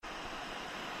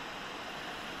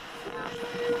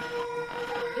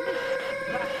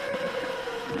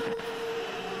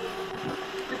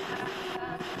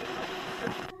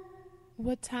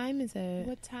What time is it?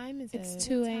 What time is it? It's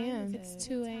 2 a.m. It's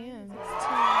 2 a.m. It's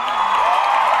 2 a.m.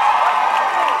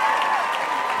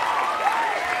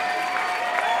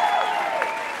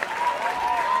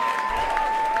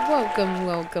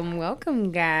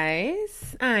 Welcome,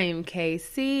 guys. I'm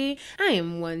KC. I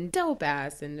am one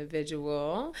dope-ass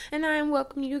individual, and I am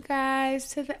welcoming you guys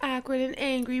to the Awkward and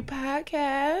Angry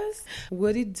podcast.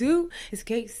 What it do? It's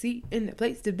KC in the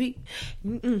place to be.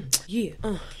 Yeah.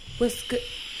 What's good?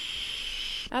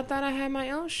 I thought I had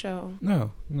my own show.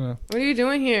 No. What are you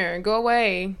doing here? Go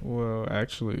away. Well,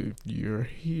 actually, you're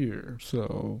here.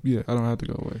 So, yeah, I don't have to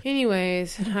go away.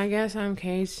 Anyways, I guess I'm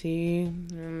Casey.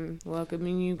 I'm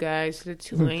welcoming you guys to the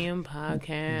 2 a.m.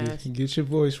 podcast. Get your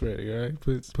voice ready, all right?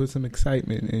 Put some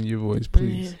excitement in your voice,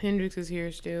 please. Hendrix is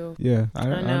here still. Yeah, I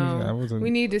know. I mean, I wasn't. We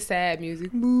need the sad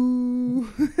music. Boo.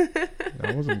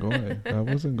 I wasn't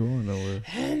going nowhere.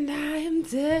 And I am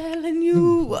telling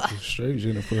you. Straight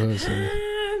Jennifer Hudson.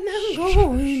 I'm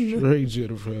going. Straight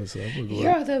Jennifer Hudson.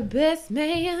 You're the best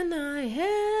man I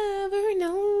ever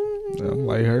known. I'm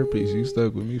like herpes. You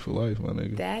stuck with me for life, my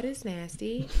nigga. That is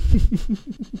nasty.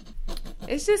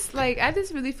 It's just like, I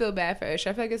just really feel bad for Usher.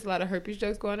 I feel like there's a lot of herpes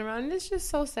jokes going around, and it's just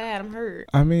so sad. I'm hurt.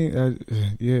 I mean,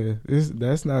 yeah,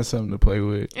 that's not something to play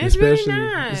with. It's really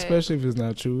not. Especially if it's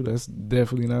not true. That's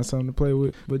definitely not something to play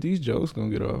with. But these jokes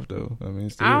gonna get off, though. I mean,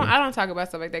 still. I don't talk about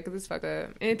stuff like that because it's fucked up.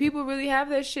 And people really have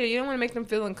that shit. You don't want to make them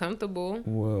feel uncomfortable.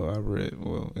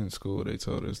 Well, in school, they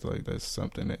told us, like, that's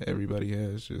something that everybody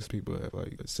has. Just people have,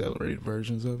 like, accelerated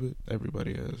versions of it.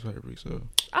 Everybody has herpes, so.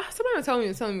 Somebody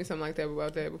was telling me something like that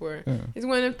about that before. Yeah. It's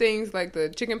one of them things like the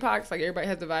chicken pox, like everybody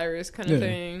has the virus kind of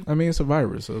thing. I mean, it's a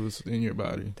virus, so it's in your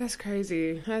body. That's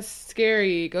crazy. That's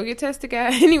scary. Go get tested,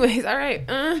 guys. Anyways, all right.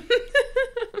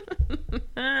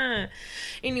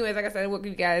 Anyways, like I said, welcome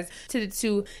you guys to the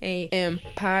 2 a.m.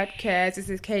 podcast. This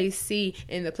is KC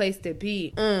in the place to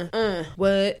be.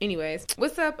 What? Anyways,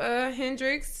 what's up,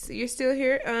 Hendrix? You're still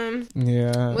here?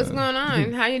 Yeah. What's going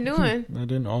on? How you doing? I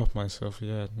didn't off myself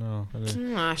yet. No, I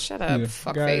didn't. Aw, shut up, guys,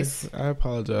 fuckface. I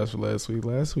apologize for last week.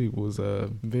 Last week was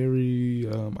very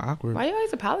awkward. Why you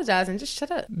always apologizing? Just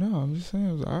shut up. No, I'm just saying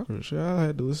it was awkward. Shit, I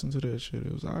had to listen to that shit.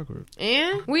 It was awkward.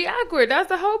 And we awkward. That's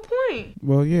the whole point.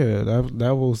 Well, yeah,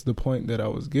 that was the point that I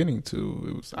was getting to.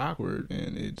 It was awkward,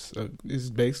 and it's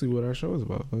basically what our show is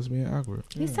about. Us being awkward.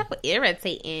 You're so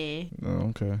irritating. Oh,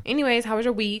 okay. Anyways, how was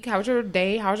your week? How was your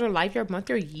day? How was your life, your month,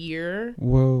 your year?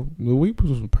 Well, the week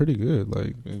was pretty good.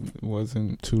 Like, it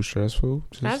wasn't too stressful.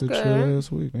 Just That's a good. chill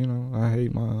ass week. You know, I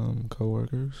hate my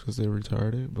coworkers because they're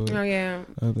retarded. But Oh, yeah.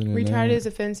 other than Retarded that, is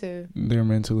offensive. they're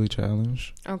mentally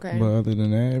challenged. Okay. But other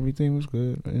than that, everything was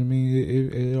good. I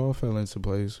mean, it all fell into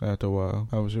place after a while.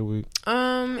 How was your week?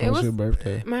 It was your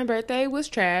birthday? My birthday was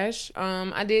trash.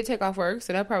 I did take off work,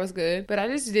 so that part was good. But I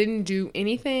just didn't do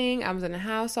anything. I was in the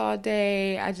house all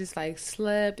day. I just like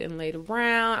slept and laid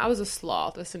around. I was a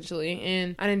sloth essentially,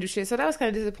 and I didn't do shit. So that was kind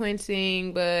of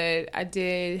disappointing. But I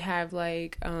did have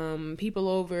like people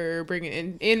over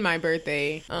bringing in my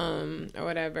birthday or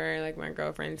whatever. Like my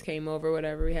girlfriends came over,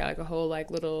 whatever. We had like a whole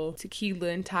like little tequila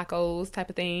and tacos type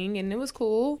of thing, and it was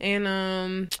cool. And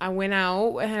I went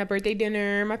out. I had a birthday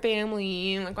dinner. My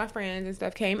family and like my friends and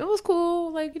stuff came. It was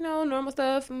cool, like, you know, normal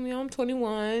stuff. You know, I'm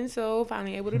 21, so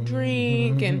finally able to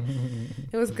drink, and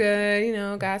it was good. You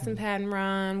know, got some Pat and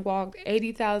Ron, walked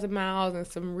 80,000 miles and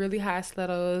some really high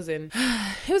sleddles, and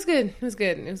it was good. It was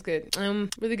good. It was good.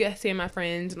 Really good seeing my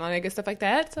friends and all that good stuff like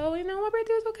that. So, you know, my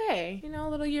birthday was okay. You know, a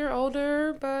little year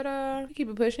older, but we keep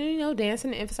it pushing. You know,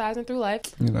 dancing and emphasizing through life.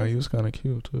 You know, you was kind of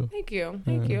cute too. Thank you.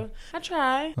 I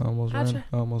try. I almost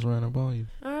ran up on you.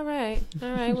 All right.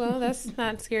 Well, that's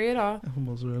not scary at all. I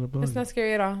almost ran up on It's you. not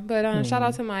scary at all. But shout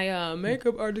out to my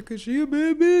makeup artist, because she a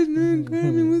bad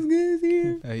bitch. What's good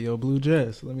here? Hey, yo, Blue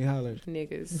Jess, let me holler.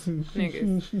 Niggas.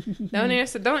 Don't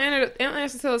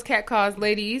answer to those cat calls,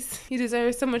 ladies. You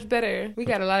deserve so much better. We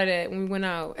got a lot of that when we went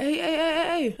out.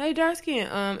 Hey, dark skin.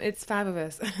 It's 5 of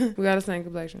us. We got the same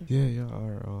complexion. Yeah, y'all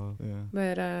are all, yeah.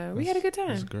 But we had a good time.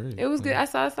 That's great. It was good. I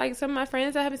saw like some of my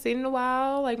friends I haven't seen in a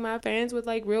while, like my friends with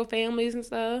like real families and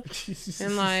stuff.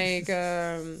 And like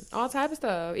all type of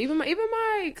stuff. Even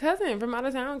my cousin from out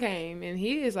of town came, and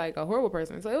he is like a horrible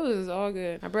person. So it was all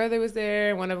good. My brother was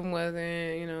there. One of them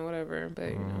wasn't. You know, whatever.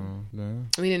 But you know,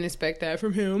 we didn't expect that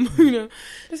from him. You know,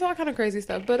 just all kind of crazy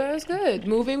stuff. But it was good.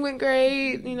 Moving went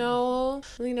great. You know,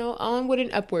 onward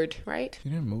and upward. Right?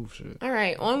 You didn't move shit. All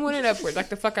right, onward and upward. Like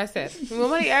the fuck I said.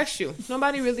 Nobody asked you.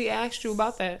 Nobody really asked you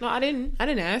about that. No, I didn't. I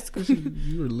didn't ask.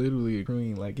 You were literally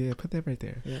agreeing. Like, yeah, put that right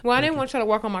there. Yeah, well, I didn't want to try to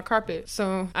walk on my my carpet,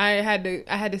 so I had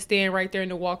to stand right there in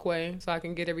the walkway so I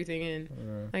can get everything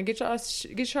in. Like get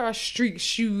y'all street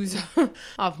shoes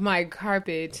off my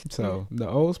carpet. So the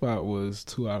old spot was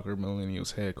Two Awkward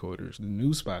Millennials headquarters. The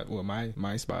new spot, well,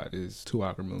 my spot is Two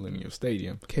Awkward Millennials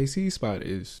Stadium. KC's spot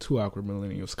is Two Awkward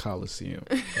Millennials Coliseum.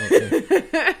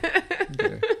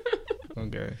 Okay.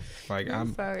 Okay. Like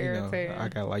I'm so irritating. I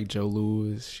got like Joe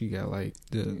Louis. She got like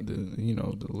the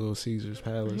Little Caesars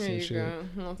Palace Here and you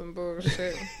shit. go. Want some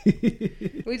bullshit.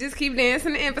 We just keep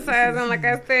dancing and emphasizing, like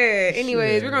I said.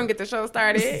 Anyways, we're gonna get the show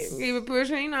started. Keep it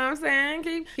pushing, you know what I'm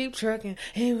saying? Keep trucking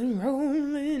and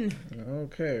rolling.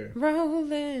 Okay.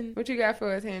 Rolling. What you got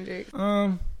for us, Hendrix?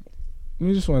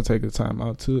 We just want to take the time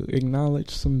out to acknowledge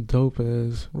some dope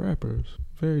ass rappers.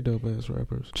 Very dope ass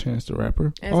rappers. Chance the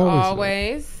Rapper. As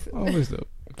always. Always dope.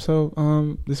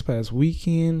 So, this past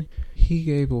weekend, he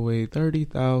gave away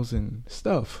 30,000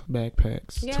 stuff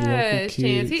backpacks to local kids.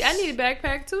 Chance. I need a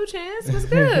backpack too, Chance. What's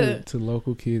good? To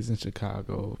local kids in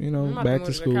Chicago. You know, I'm back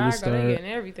to school Chicago, to start. they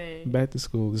getting everything. Back to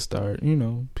school to start. You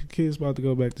know, kids about to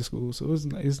go back to school. So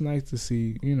it's nice to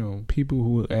see, you know, people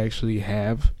who actually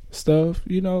have stuff,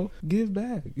 you know, give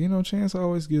back. You know, Chance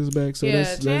always gives back. So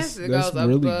Chance that's goes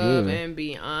really above good. and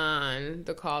beyond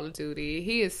the Call of Duty.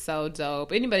 He is so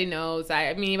dope. Anybody knows?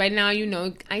 I mean, right now, you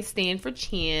know, I stand for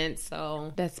Chance.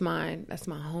 So that's my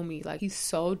homie. Like, he's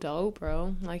so dope,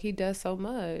 bro. Like, he does so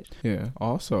much. Yeah.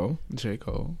 Also, J.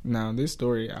 Cole. Now, this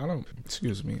story, I don't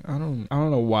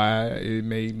know why it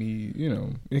made me, you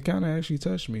know, it kind of actually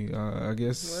touched me. I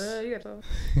guess. Well, you gotta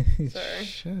Sorry.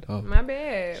 Shut up. My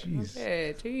bad. Jeez. My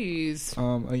bad.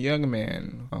 Jeez. A young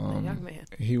man.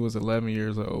 He was 11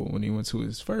 years old when he went to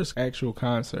his first actual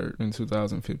concert in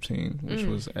 2015, which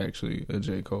was actually a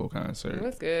J. Cole concert.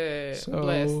 That's good.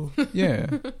 So, yeah.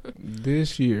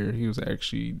 This year, he was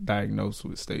actually diagnosed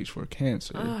with stage 4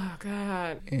 cancer. Oh,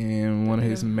 God. And one of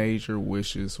his major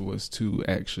wishes was to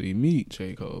actually meet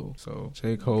J. Cole. So,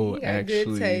 J. Cole he got actually...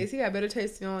 good taste. He got better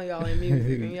taste than all y'all in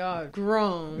music, and y'all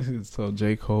grown. So,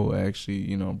 J. Cole actually,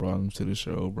 you know, brought him to the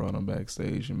show, brought him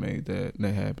backstage, and made that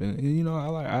happen. And, you know,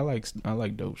 I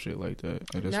like dope shit like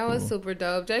that. Like, that was super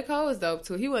dope. J. Cole was dope,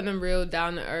 too. He wasn't them real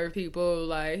down-to-earth people.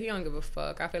 Like, he don't give a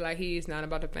fuck. I feel like he's not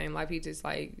about the fame life. He just,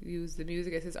 like, used the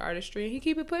music as his artistry. He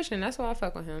keep it pushing. That's why I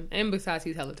fuck with him. And besides,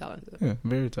 he's hella talented. Yeah,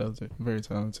 very talented. Very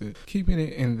talented. Keeping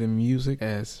it in the music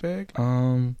aspect,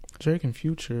 Drake and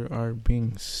Future are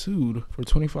being sued for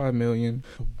 $25 million.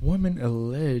 A woman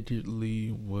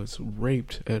allegedly was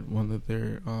raped at one of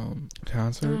their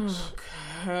concerts. Oh,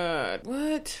 God.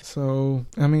 What? So,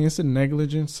 I mean, it's a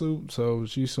negligence suit. So,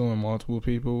 she's suing multiple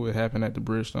people. It happened at the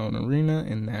Bridgestone Arena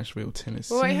in Nashville,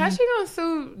 Tennessee. Well, wait, how's she gonna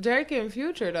sue Drake and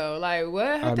Future, though? Like,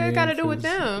 what? What that got to do with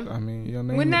them? I mean, your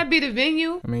name... Wouldn't that be the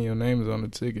venue? I mean, your name is on the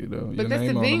ticket, though. But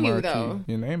that's the venue, though.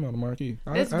 Your name on the marquee.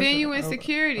 That's venue and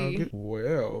security.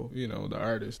 Well, you know, the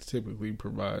artist typically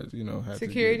provides, you know,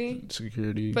 security.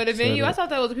 Security. But the venue, I thought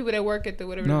that was the people that work at the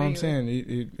whatever. No, the I'm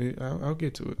saying I'll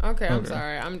get to it. Okay, I'm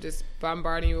sorry. I'm just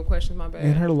bombarding you with questions. My bad.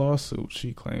 In her lawsuit,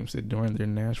 she claims that during their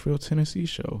Nashville, Tennessee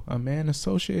show, a man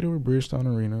associated with Bridgestone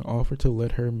Arena offered to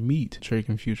let her meet Drake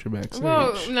and Future backstage.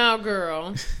 Whoa, now,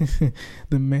 girl.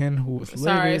 The man who was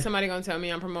sorry, somebody gonna tell me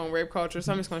I'm promoting rape culture,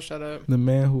 so I'm just gonna shut up. The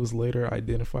man who was later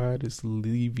identified as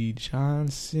Levy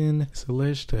Johnson is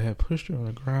alleged to have pushed her on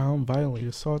the ground, violently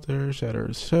assaulted her, shattered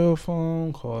her cell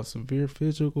phone, caused severe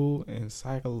physical and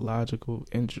psychological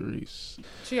injuries.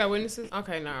 She got witnesses?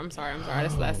 Okay, no, I'm sorry.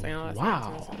 That's the last thing.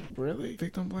 Wow. Really?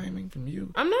 Victim blaming from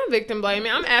you? I'm not victim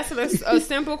blaming. I'm asking a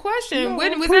simple question.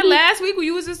 Was that last week when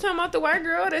you was just talking about the white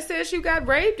girl that said she got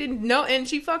raped and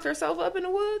she fucked herself up in the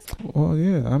woods? Well,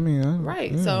 yeah. I mean,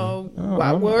 right. Yeah. So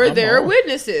why were there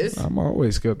witnesses? I'm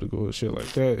always skeptical of shit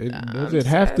like that. Does it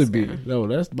have to be? No,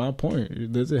 that's my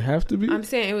point. Does it have to be? I'm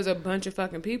saying it was a bunch of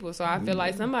fucking people, so I feel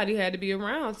like somebody had to be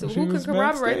around. So who can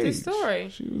corroborate this story?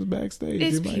 She was backstage.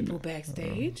 It's people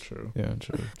backstage. True. Yeah,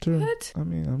 true. What? I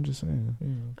mean, I'm just saying. Yeah.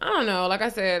 I don't know. Like I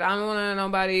said, I don't want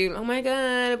nobody. Oh my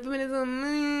God,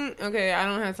 feminism. Okay, I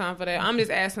don't have time for that. I'm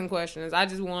just asking questions. I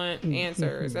just want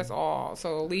answers. That's all.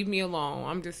 So leave me alone.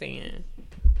 I'm just saying.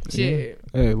 Shit.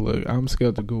 Yeah. Hey, look, I'm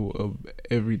skeptical of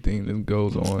everything that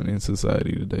goes on in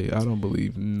society today. I don't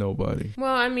believe nobody.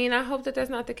 Well, I mean, I hope that that's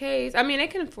not the case. I mean, they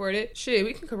can afford it. Shit,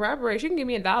 we can corroborate. You can give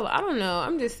me $1. I don't know.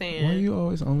 I'm just saying. Why you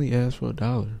always only ask for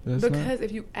 $1? Because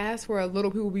if you ask for a little,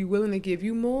 people will be willing to give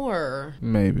you more.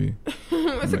 Maybe.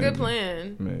 It's a good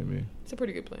plan. Maybe. It's a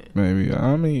pretty good plan. Maybe.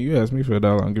 I mean, you ask me for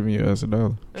 $1, I'm giving you ass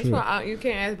 $1. That's why you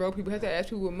can't ask broke people. You have to ask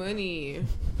people with money.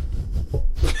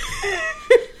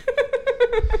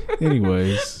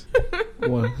 Anyways,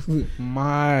 Well,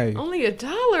 my. Only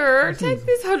 $1. Take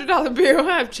this $100 bill.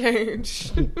 I have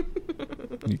change.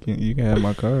 You can have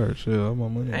my card. Shit, all my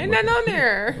money. Ain't nothing on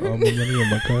there. All my money on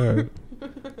my card.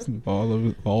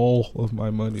 All of my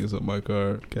money is on my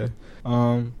card. Okay.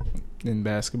 In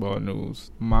basketball news,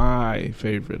 my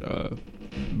favorite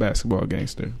basketball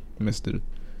gangster, Mr.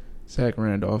 Zach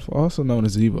Randolph, also known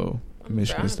as Evo,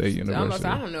 Michigan State University.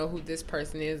 I don't know who this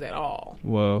person is at all.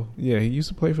 Well, yeah, he used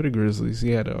to play for the Grizzlies. He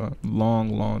had a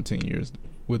long 10 years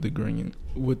with the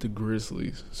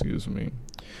Grizzlies. Excuse me.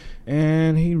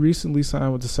 And he recently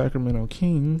signed with the Sacramento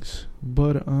Kings,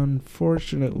 but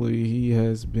unfortunately he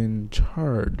has been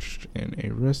charged and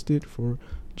arrested for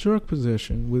drug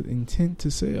possession with intent to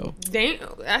sell. Dang,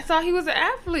 I thought he was an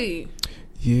athlete.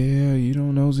 Yeah, you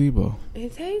don't know Zebo.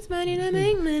 It takes money to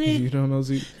make money. You don't know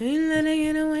Zebo. Ain't letting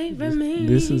it away from me.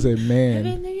 This is a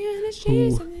man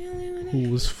who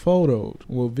was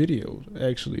videoed,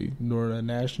 actually, during a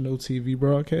national TV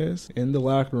broadcast in the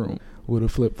locker room with a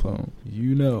flip phone.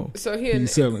 You know, so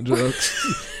he's selling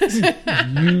drugs.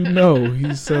 You know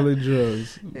he's selling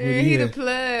drugs. And he the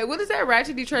plug. What is that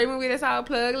Ratchet Detroit movie that's all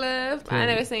plug love? I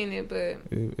never seen it, but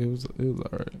it was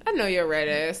alright. I know your red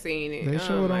ass seen it. They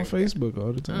show it on Facebook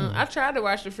all the time. I tried to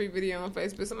watch the free video on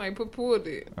Facebook. Somebody pulled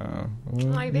it.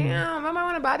 I'm like, damn, I might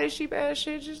want to buy this cheap ass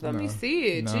shit. Just let me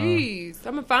see it. Jeez,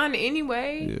 I'm gonna find it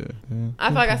anyway. Yeah. I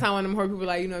feel like I sound one of them horror people.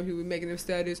 Like, you know, people making them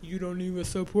status. You don't even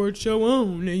support your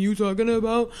own, and you talking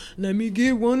about let me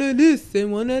get one of this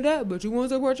and one of that, but you won't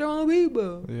support your own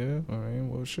people. Yeah, I mean,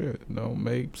 well, shit. Don't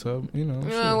make some,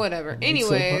 whatever.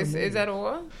 Anyways, is that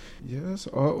all? Yes.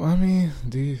 I mean,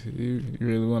 do you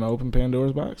really want to open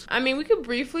Pandora's box? I mean, we could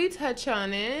briefly touch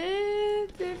on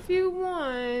it if you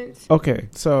want. Okay,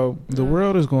 so the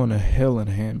world is going to hell in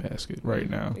a handbasket right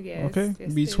now. Yes, okay,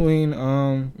 yes, between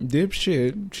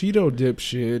dipshit, Cheeto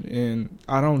dipshit, and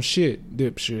I don't shit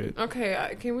dipshit.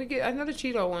 Okay, can we get another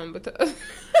Cheeto one? But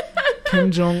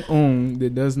Kim Jong-un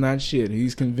that does not shit.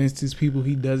 He's convinced his people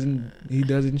he doesn't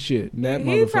shit. That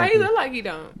motherfucker. He probably look like he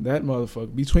don't. That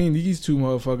motherfucker. Between these two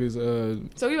motherfuckers,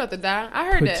 so he about to die? I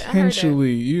heard that.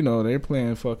 Potentially, they're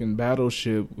playing fucking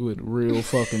Battleship with real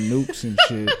fucking nukes and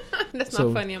shit. That's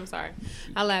not funny. I'm sorry.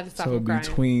 I laughed to stop from crying.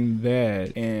 So between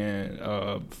that and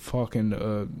the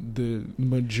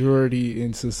majority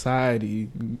in society,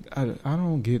 I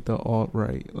don't get the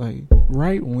alt-right. Like,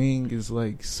 right wing is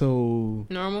like so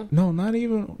normal. No, not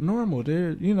even normal.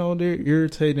 They're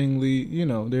irritatingly.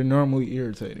 They're normally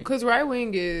irritating. Because right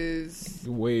wing is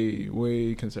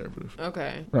way conservative.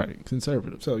 Okay. Right,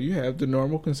 conservative. So you have the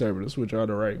normal conservatives, which are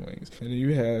the right wings, and then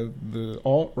you have the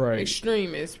alt-right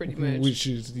extremists, pretty much. Which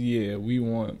is we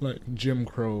want like Jim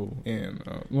Crow and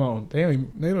they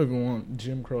don't even want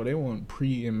Jim Crow. They want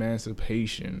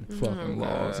pre-emancipation fucking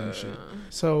laws and shit.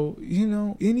 So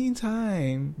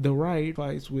anytime the right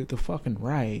fights with the fucking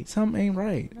right, something ain't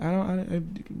right.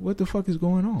 What the fuck is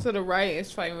going on? So the right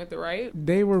is fighting with the right?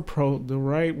 The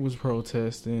right was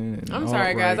protesting. And I'm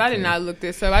sorry, guys. I did not look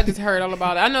this up. I just heard all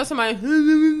about it. I know somebody.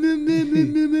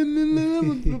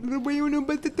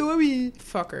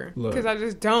 Fucker. Because I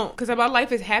just don't. Because my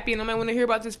life is happy and I might want to hear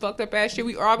about this fucked up ass shit.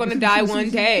 We are going to die one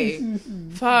day.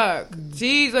 Fuck.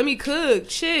 Jeez, let me cook.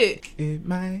 Shit. It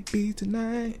might be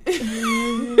tonight.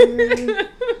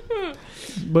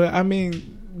 But I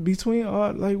mean, between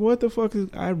all, like, what the fuck is,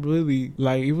 I really,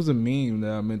 like, it was a meme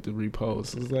that I meant to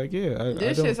repost. It's like, yeah,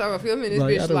 this shit's so filming this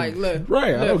like, bitch like, look.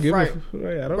 Right, I don't give right,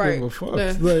 I don't give a fuck.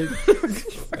 Like,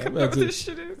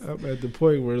 I'm at the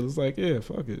point where it's like, yeah,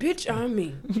 fuck it. Bitch on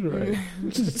me. Right.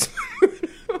 It's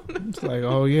like,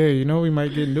 oh yeah, we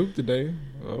might get nuked today.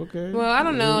 Okay. Well, I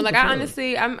don't know. Like, I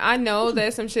honestly, I know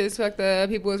that some shit is fucked up.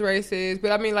 People is racist,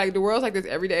 but I mean, like, the world's like this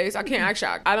every day, so I can't act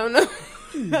shocked. I don't know.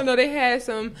 I know they had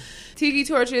some tiki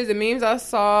torches. The memes I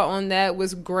saw on that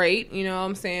was great. You know what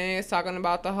I'm saying? It's talking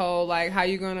about the whole, like, how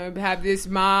you gonna have this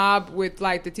mob with,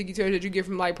 like, the tiki torch that you get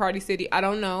from, like, Party City. I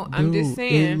don't know. I'm just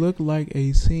saying. It looked like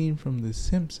a scene from The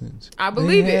Simpsons. I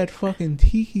believe They had fucking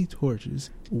tiki torches,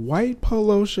 white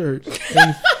polo shirts,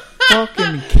 and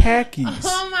fucking khakis.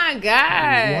 Oh my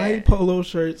god! White polo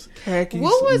shirts, khakis.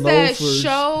 What was loafers. that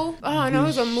show? Oh no, it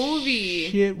was a movie.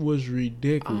 Shit was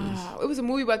ridiculous. It was a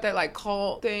movie about that like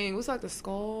cult thing. It was like The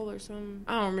Skull or something.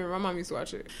 I don't remember. My mom used to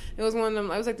watch it. It was one of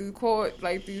them. It was like these cult,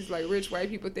 like these like rich white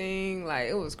people thing. Like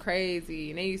it was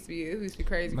crazy, and it used to be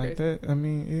crazy. Like that. I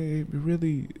mean,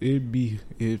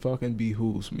 it fucking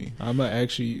behooves me. I'm gonna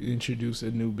actually introduce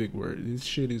a new big word. This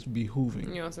shit is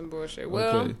behooving. You know, some bullshit.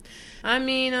 Well, I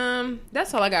mean,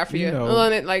 that's all I got for you.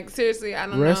 Like, seriously, I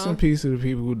don't Rest know. in peace to the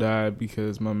people who died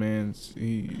because my man's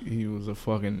he was a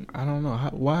fucking, I don't know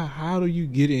how do you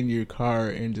get in your car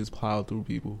and just plow through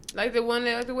people? Like the way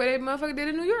that motherfucker did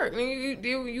in New York.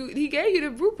 He gave you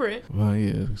the blueprint. Well,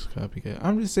 yeah, it's copycat.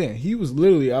 I'm just saying, he was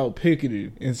literally out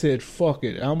picketed and said, "Fuck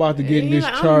it, I'm about to get in this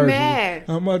Charger.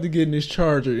 I'm about to get in this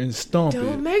Charger and stomp it.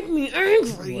 Don't make me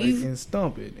angry." And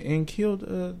stomp it and killed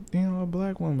a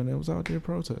black woman that was out there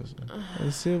protesting,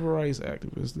 a civil rights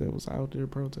activist that was out there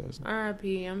protesting.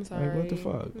 R.I.P. I'm sorry. Like, what the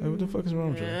fuck? Like, what the fuck is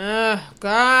wrong with you?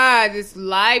 God, this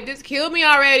life just killed me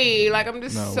already. Like, I'm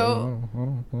just Hold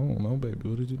on, baby.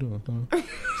 What did you do?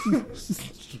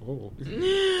 Whoa.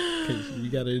 You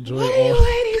gotta enjoy what are you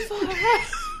waiting for?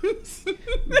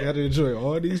 You gotta enjoy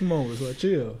all these moments. Like,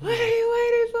 chill. What are you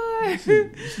waiting for?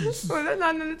 Well, that's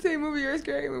not another teen movie or a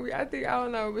scary movie. I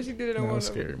don't know, but she did it on one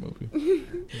of them. That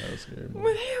was a scary movie.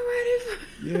 What are you waiting for?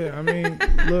 Yeah, I mean,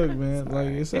 look, man, like,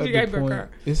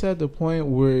 it's at the point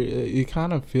where it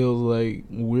kind of feels like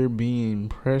we're being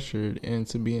pressured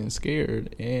into being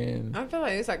scared, and I feel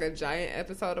like it's like a giant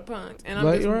episode of Punk'd, and I'm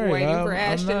like, just waiting for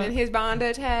Ashton and his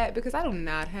bondage hat because I do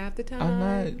not have the time.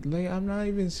 I'm not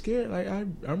even scared. Like,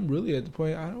 I'm really at the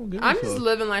point I don't give a fuck. I'm just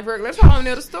living life regular. That's why I don't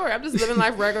know the story. I'm just living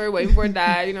life regular, waiting for it to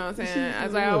die. You know what I'm saying? I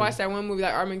was like, I watched that one movie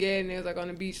like Armageddon, and it was like on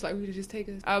the beach, like we could just take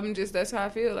us. That's how I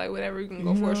feel. Like, whatever, you can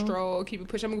go for a stroll, keep it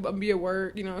pushing. I'm gonna be at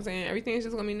work. You know what I'm saying? Everything's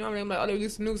just gonna be normal. I'm like, oh,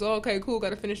 there's some news. Oh, okay, cool.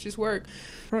 Got to finish this work.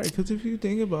 Right, because if you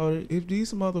think about it, if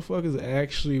these motherfuckers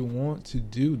actually want to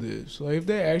do this, like if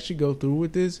they actually go through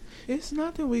with this, it's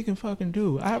nothing we can fucking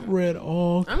do. I've read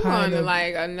all kind of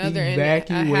like another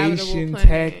evacuation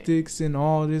tactics and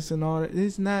all this and all that.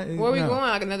 It's not. Where we going?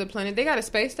 Like another planet? They got a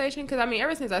space station? Because I mean,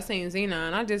 ever since I seen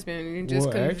Xenon, I just been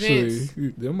convinced.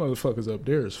 Actually, them motherfuckers up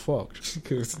there is fucked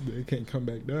because they can't come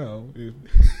back down.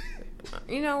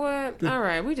 You know what? All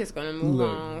right, we just gonna move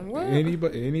on. What?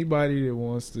 Anybody that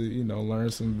wants to, learn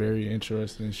some very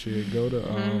interesting shit, go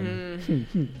to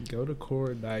go to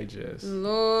Core Digest.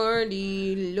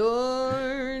 Lordy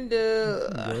Lord.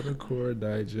 Go to Core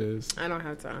Digest. I don't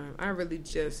have time. I really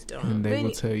just don't. And they will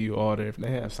tell you all that.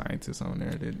 They have scientists on there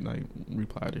that like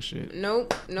reply to shit.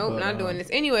 Nope, not doing this.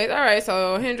 Anyways, all right.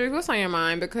 So Hendrix, what's on your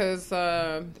mind? Because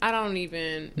I don't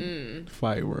even.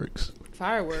 Fireworks.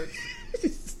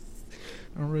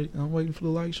 I'm ready. I'm waiting for the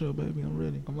light show, baby. I'm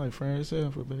ready. I'm like Fran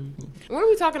Sanford, baby. What are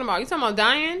we talking about? You talking about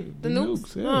dying? The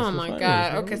nukes? Yes, oh my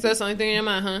god. Okay, so that's the only thing in your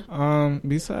mind, huh?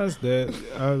 Besides that,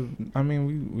 I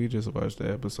mean, we just watched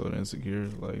the episode of Insecure,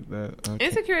 like that.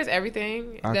 Insecure is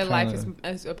everything that life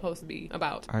is supposed to be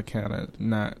about. I kind of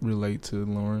not relate to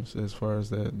Lawrence as far as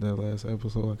that last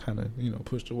episode. I kind of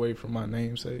pushed away from my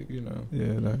namesake. Yeah,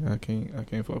 I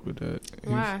can't fuck with that.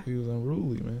 Why? He was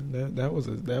unruly, man. That was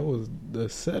the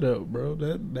setup, bro.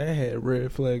 That had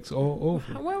red flags all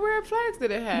over. What red flags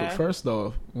did it have? First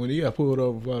off, when he got pulled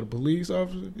over by the police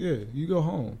officer, you go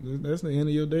home. That's the end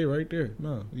of your day right there.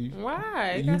 No,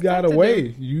 why? You got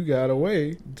away. You got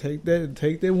away. Take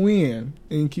that win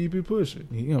and keep it pushing.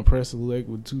 He gonna press the leg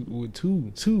with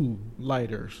two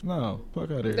lighters. No,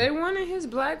 fuck out of there. They wanted his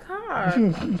black car.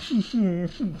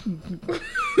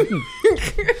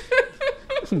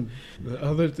 The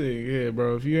other thing,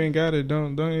 bro. If you ain't got it,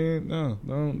 don't.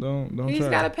 He's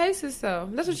got to pace himself.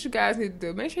 That's what you guys need to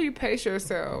do. Make sure you pace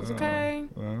yourselves, okay?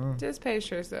 Just pace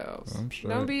yourselves. I'm sure.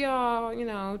 Don't be all,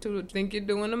 to think you're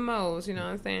doing the most. You know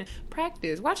what I'm saying?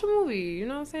 Practice. Watch a movie. You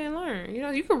know what I'm saying? Learn.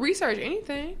 You can research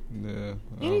anything. Yeah.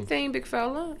 Anything, big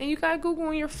fella. And you got Google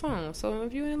on your phone. So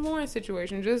if you're in Lauren's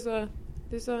situation, just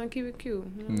keep it cute.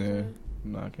 Yeah.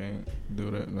 No, I can't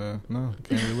do that, man. No, I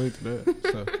can't relate to that.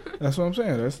 So that's what I'm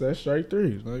saying. That's strike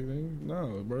three. Like,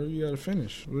 no, bro, you gotta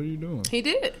finish. What are you doing? He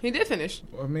did finish.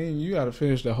 I mean, you gotta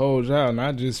finish the whole job,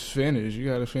 not just finish. You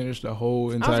gotta finish the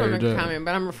whole entire job. I was gonna make a comment,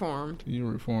 but I'm reformed. You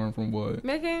reformed from what?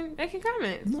 Making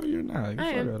comments. No, you're not. I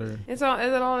am. Out there. Is it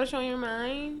all that's on your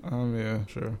mind? Yeah,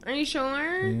 sure. Are you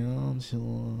sure? Yeah, I'm sure.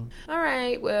 All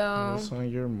right, well. What's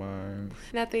on your mind?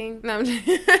 Nothing. No, I'm just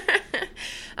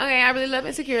okay, I really love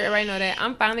Insecure. Everybody know that.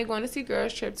 I'm finally going to see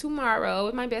Girls Trip tomorrow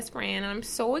with my best friend. I'm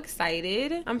so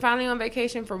excited. I'm finally on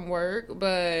vacation from work,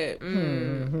 but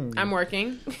I'm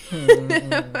working.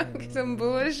 Some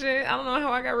bullshit. I don't know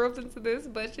how I got roped into this,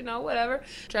 but whatever.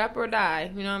 Trap or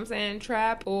die. You know what I'm saying?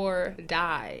 Trap or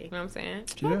die. You know what I'm saying? I'm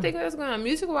trying to think of what's going on.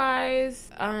 Music-wise,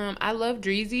 I love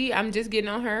Dreezy. I'm just getting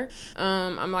on her.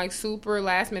 I'm like super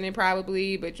last minute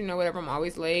probably, but whatever. I'm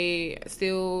always late.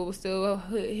 Still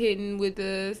hitting with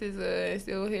the SZA.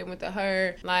 Still hitting with the her.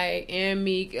 Like, and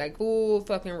Meek, like, full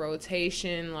fucking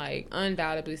rotation, like,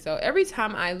 undoubtedly so. Every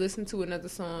time I listen to another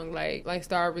song, like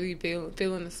start really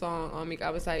feeling the song on Meek, I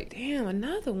was like, damn, damn,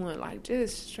 another one, like,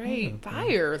 just straight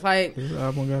fire. Like, this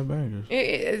album got bangers.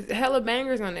 It's hella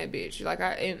bangers on that bitch. Like,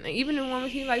 and even the one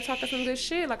with he, like, talking some good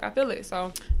shit, like, I feel it.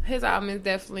 So, his album is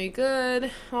definitely good.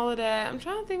 All of that. I'm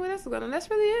trying to think what else is going on. That's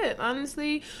really it.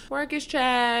 Honestly, work is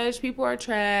trash. People are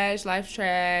trash. Life's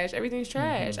trash. Everything's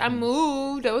trash. I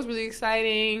moved. That was really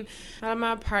exciting. Out of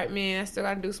my apartment. I still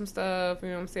got to do some stuff. You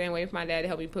know what I'm saying? Waiting for my dad to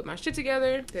help me put my shit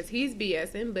together. Because he's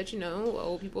BSing. But, you know,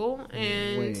 old people.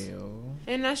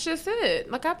 And that's just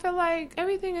it. Like, I feel like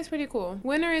everything is pretty cool.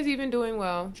 Winter is even doing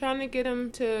well. Trying to get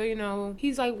him to, you know,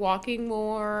 he's, like, walking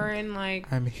more and,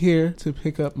 like... I'm here to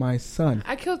pick up my son.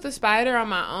 I killed the spider on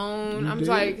my own.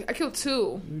 I killed 2.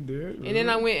 You did? Really? And then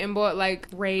I went and bought, like,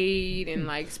 Raid and,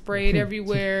 like, sprayed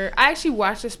everywhere. I actually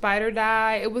watched a spider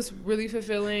die. It was really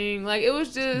fulfilling. Like, it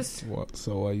was just... What?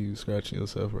 So why you scratching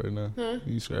yourself right now? Huh?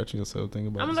 You scratching yourself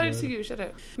thinking about I'm allergic to you. Shut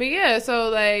up. But, yeah, so,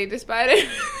 like, the spider...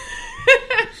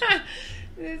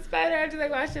 The spider, I just like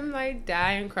watched him like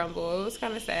die and crumble. It was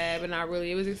kind of sad, but not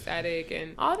really. It was ecstatic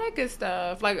and all that good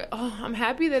stuff. Like, oh, I'm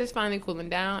happy that it's finally cooling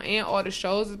down and all the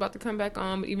shows is about to come back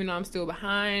on. But even though I'm still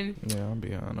behind, yeah, I'm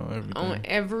behind on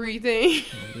everything.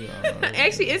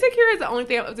 Actually, Insecure is the only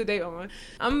thing I'm up to date on.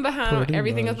 I'm behind on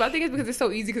everything else, but I think it's because it's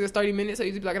so easy because it's 30 minutes, so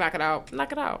you just be like, knock it out.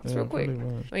 It's real quick.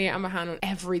 But yeah, I'm behind on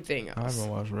everything else. I haven't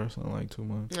watched wrestling in like 2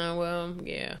 months. Oh well,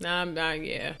 yeah. I'm not.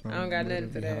 Yeah, I don't got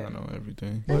nothing for that. Behind on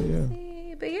everything. But yeah.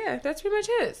 But yeah, that's pretty much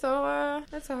it. So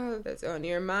that's all that's on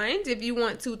your mind. If you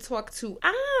want to talk to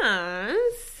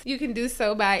us, you can do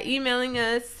so by emailing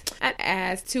us at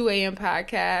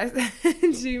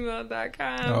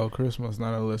ask2ampodcast@gmail.com. Oh, Chris must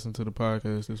not have listened to the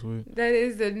podcast this week. That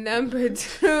is the number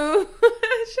 2.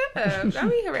 Shut up. Don't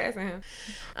be harassing him.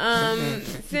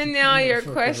 Send down your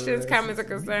questions, comments, or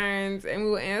concerns, and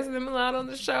we will answer them aloud on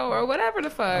the show or whatever the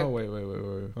fuck. Oh, wait.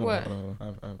 What?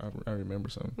 I remember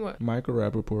something. What? Michael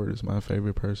Rappaport is my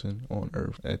favorite person on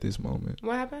earth at this moment.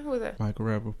 What happened? Who was that? Michael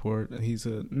Rappaport. He's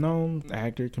a known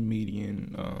actor,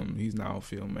 comedian. He's now a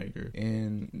filmmaker.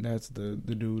 And that's the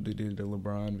dude that did the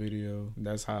LeBron video.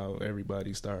 That's how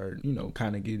everybody started, you know,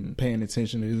 kind of paying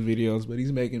attention to his videos. But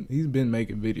he's been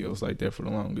making videos like that for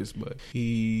the longest. But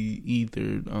he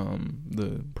ethered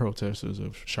the protesters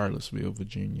of Charlottesville,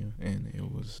 Virginia, and it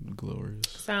was glorious.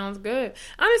 Sounds good.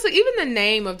 Honestly, even the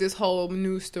name of this whole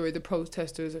news story, the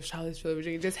protesters of Charlottesville,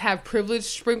 Virginia, just have privilege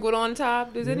sprinkled on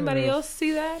top. Does anybody else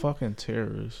see that? Fucking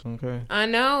terrorists, okay? I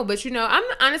know, but you know, I'm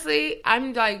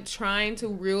like trying to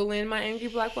reel in my angry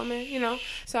black woman, you know?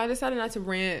 So I decided not to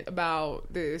rant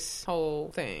about this whole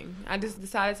thing. I just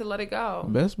decided to let it go.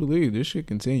 Best believe this shit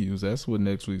continues. That's what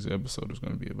next week's episode is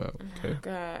going to be about, okay? Oh,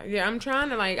 God. Yeah, I'm trying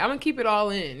to I'm going to keep it all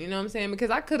in, you know what I'm saying?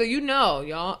 Because I could have, I could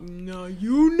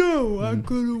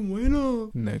have went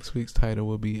on. Next week's title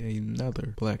will be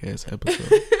another black ass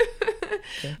episode.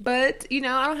 Okay. But, I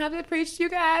don't have to preach to you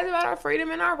guys about our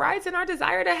freedom and our rights and our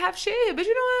desire to have shit. But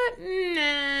you know what?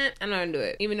 Nah, I'm not going to do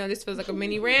it. Even though this feels like a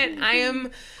mini rant, I am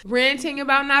ranting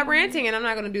about not ranting, and I'm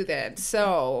not going to do that.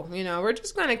 So, we're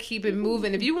just going to keep it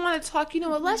moving. If you want to talk,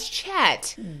 let's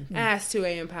chat.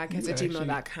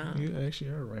 ask2ampodcast@gmail.com. You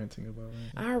actually are ranting about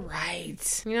it. All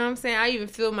right. You know what I'm saying? I even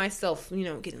feel myself, getting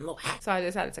a little hot. So I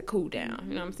decided to cool down.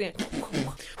 You know what I'm saying?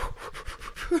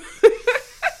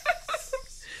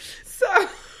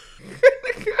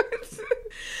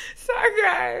 Sorry,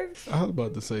 guys. I was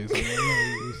about to say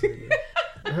something.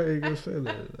 I ain't gonna say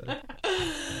that.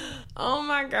 Oh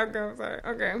my God, I'm sorry.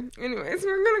 Okay. Anyways,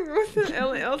 we're gonna go into the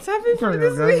L&L topic for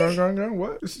this week.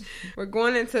 What? We're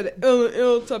going into the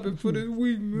L&L topic for this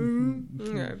week, man.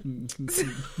 Okay.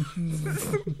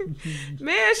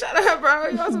 Man, shut up, bro.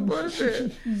 Y'all some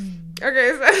bullshit.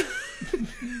 Okay, so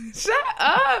shut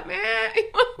up, man.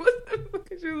 What the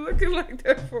fuck is you looking like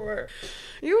that for?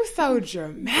 You so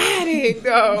dramatic,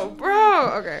 though,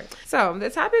 bro. Okay, so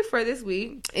the topic for this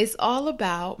week is all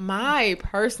about my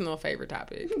personal favorite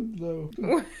topic. No.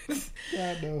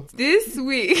 I know. This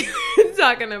week, we're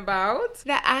talking about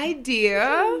the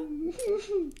idea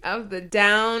of the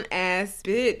down ass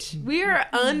bitch. We are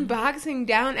unboxing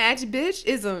down ass bitch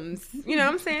isms. You know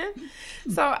what I'm saying?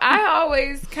 So I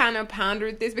always kind of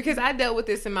pondered this because I dealt with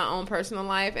this in my own personal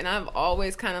life, and I've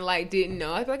always kind of didn't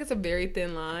know. I feel like it's a very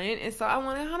thin line, and so I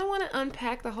want to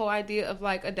unpack the whole idea of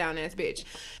a down ass bitch.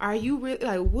 Are you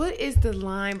really what is the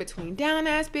line between down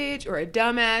ass bitch or a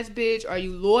dumb ass bitch? Are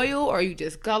you loyal or are you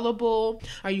just gullible?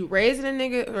 Are you raising a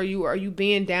nigga or are you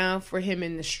being down for him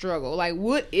in the struggle?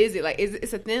 What is it? it? Like,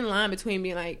 it's a thin line between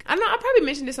being like, I know I probably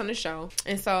mentioned this on the show,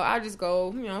 and so I'll just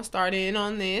go, start in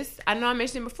on this. I know I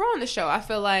mentioned it before on the show. I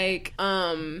feel like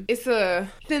it's a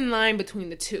thin line between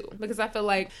the two, because I feel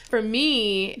like for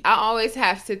me, I always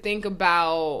have to think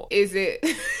about, is it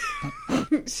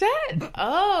shut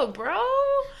up, bro.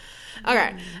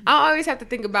 Okay, I always have to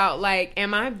think about, like,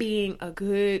 am I being a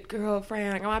good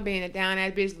girlfriend? Like, am I being a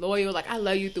down-ass bitch, loyal? Like, I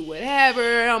love you through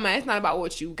whatever. Oh, man, it's not about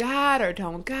what you got or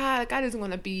don't got. Like, I just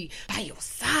want to be by your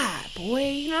side, boy.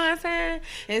 You know what I'm saying?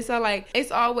 And so, like,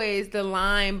 it's always the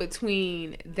line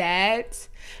between that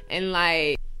and,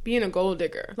 like, being a gold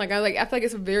digger. Like, I feel like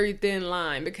it's a very thin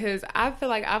line, because I feel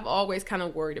like I've always kind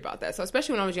of worried about that. So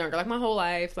especially when I was younger, like my whole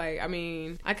life, like, I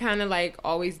mean, I kind of like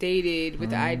always dated with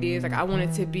the ideas, like I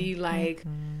wanted to be like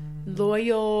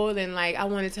loyal, and like I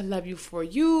wanted to love you for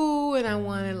you, and I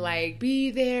want to like be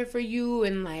there for you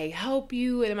and like help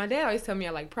you. And my dad always tell me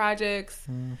I like projects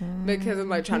because I'm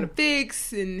like trying to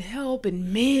fix and help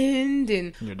and mend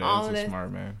and your dad's all a that,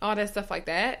 smart man, all that stuff like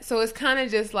that. So it's kind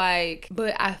of just like,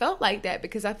 but I felt like that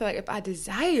because I feel like if I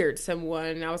desired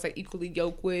someone I was like equally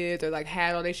yoked with, or like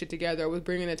had all their shit together, or was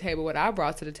bringing to the table what I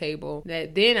brought to the table,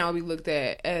 that then I would be looked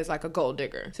at as like a gold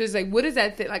digger. So it's like, what is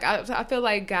that thing? Like I feel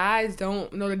like guys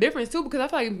don't know the difference too, because I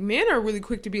feel like men are really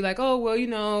quick to be like, oh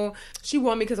well, she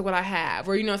want me because of what I have,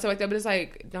 or stuff like that. But it's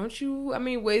like, don't you? I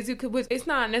mean, it's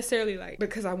not necessarily like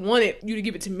because I wanted you to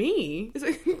give it to me. It's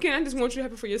like, can I just want you to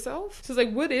have it for yourself? So it's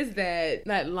like, what is that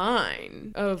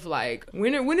line of like,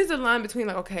 when is the line between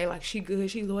like, okay, like she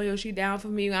good, she loyal, she down for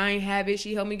me, I ain't have it,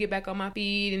 she helped me get back on my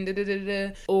feet, and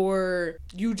da-da-da-da, or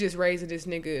you just raising this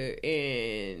nigga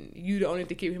and you the only thing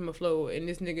to keep him afloat, and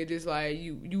this nigga just like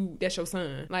you that's your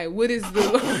son. Like, what is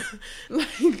the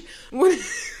like what?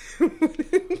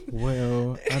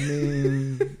 Well, I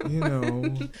mean,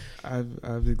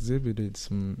 I've exhibited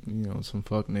some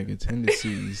fuck nigga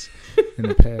tendencies in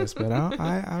the past, but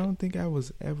I don't think I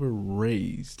was ever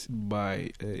raised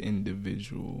by an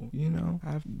individual.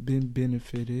 I've been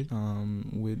benefited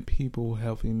with people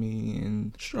helping me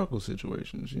in struggle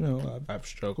situations. I've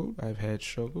struggled. I've had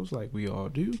struggles like we all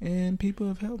do, and people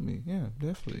have helped me. Yeah,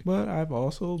 definitely. But I've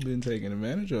also been taken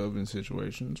advantage of in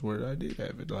situations where I did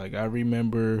have it. Like, I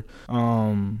remember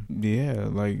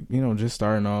just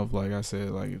starting off, like I said,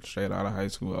 like straight out of high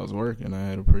school, I was working. I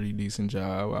had a pretty decent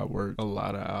job. I worked a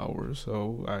lot of hours,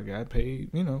 so I got paid,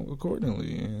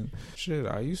 accordingly. And shit,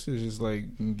 I used to just like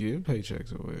give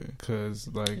paychecks away, cause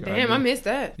like, damn, I missed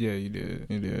that. Yeah, you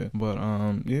did. But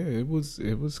it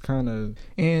was kind of,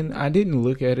 and I didn't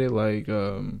look at it like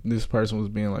this person was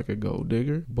being like a gold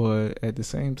digger, but at the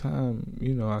same time,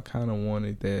 I kind of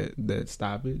wanted that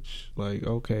stoppage. Like,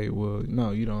 okay, well,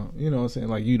 no, you don't. You know what I'm saying?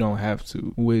 Like, you don't have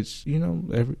to, which,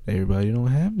 everybody don't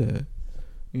have that.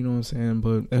 You know what I'm saying?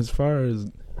 But as far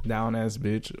as down ass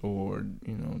bitch, or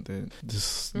that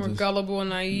just more gullible and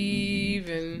naive,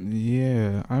 and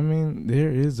yeah, I mean,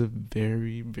 there is a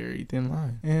very, very thin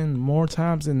line, and more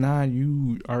times than not,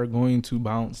 you are going to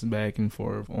bounce back and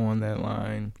forth on that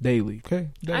line daily. Okay,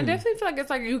 daily. I definitely feel like it's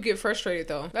like you get frustrated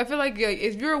though. I feel like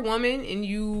if you're a woman and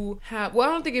you have, well,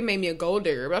 I don't think it made me a gold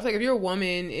digger, but I feel like if you're a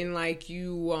woman and like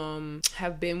you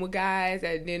have been with guys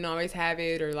that didn't always have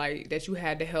it, or like that you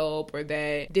had to help, or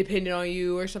that depended on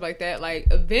you, or stuff like that, like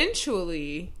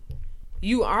eventually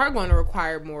you are going to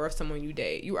require more of someone you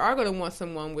date. You are going to want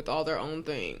someone with all their own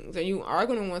things, and you are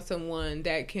going to want someone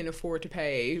that can afford to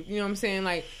pay. You know what I'm saying?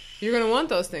 Like, you're going to want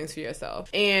those things for yourself.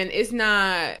 And it's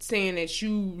not saying that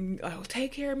you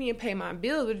take care of me and pay my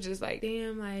bills, but it's just like,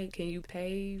 damn, like, can you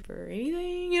pay for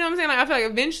anything? You know what I'm saying? Like, I feel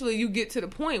like eventually you get to the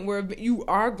point where you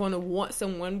are going to want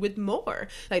someone with more.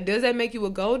 Like, does that make you a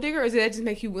gold digger, or does that just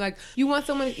make you, like, you want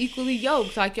someone equally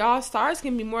yoked? Like, y'all stars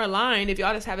can be more aligned if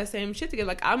y'all just have the same shit together.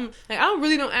 Like, I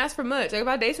really don't ask for much. Like, if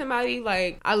I date somebody,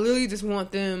 like, I literally just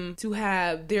want them to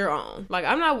have their own. Like,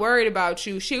 I'm not worried about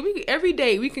you. Shit, every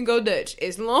day we can go Dutch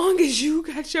as long as you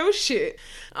got your shit.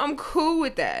 I'm cool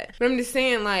with that. But I'm just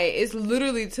saying, like, it's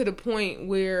literally to the point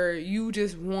where you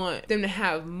just want them to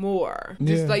have more.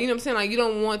 Just like, you know what I'm saying? Like, you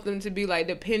don't want them to be like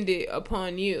dependent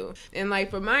upon you. And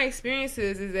like, for my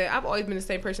experiences is that I've always been the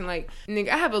same person. Like, nigga,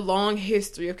 I have a long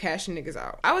history of cashing niggas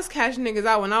out. I was cashing niggas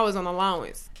out when I was on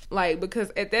allowance. Like,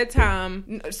 because at that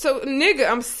time, so nigga,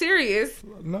 I'm serious.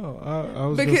 No, I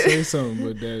was gonna say something,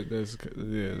 but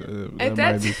that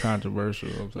might be controversial.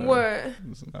 I'm sorry. What?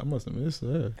 I must have missed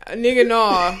that. Nigga,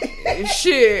 no.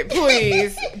 Shit,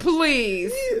 please,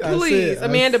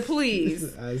 Amanda,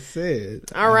 please. I said.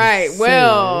 All right,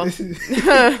 well.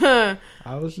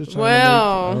 I was just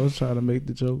trying to make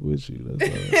the joke with you.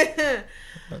 That's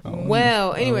all.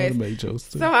 Well, anyways,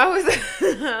 so I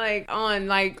was like on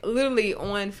literally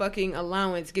on fucking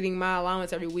allowance, getting my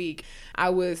allowance every week. I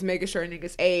was making sure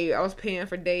niggas ate. I was paying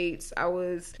for dates. I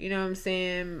was, you know what I'm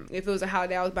saying? If it was a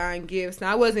holiday, I was buying gifts.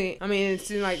 Now, it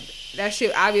seemed like that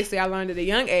shit, obviously, I learned at a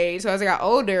young age. So as I got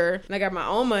older and I got my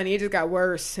own money, it just got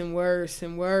worse and worse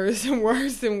and worse and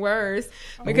worse and worse.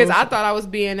 Because I thought I was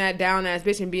being that down-ass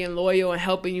bitch and being loyal and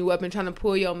helping you up and trying to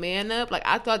pull your man up. Like,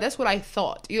 I thought, that's what I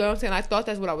thought. You know what I'm saying? I thought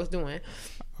that's what I was doing.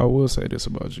 I will say this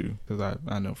about you, because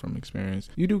I know from experience,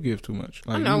 you do give too much.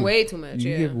 Like, I know, way too much.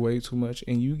 You give way too much,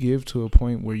 and you give to a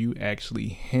point where you actually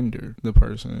hinder the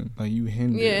person. Like, you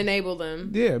hinder. Yeah, enable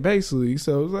them. Yeah, basically.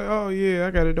 So it's like, oh yeah,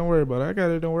 I got it. Don't worry about it. I got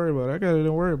it. Don't worry about it. I got it.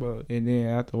 Don't worry about it. And then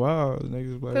after a while,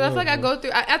 niggas like. Because I feel like I go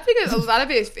through. I think a lot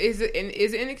of it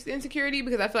is insecurity,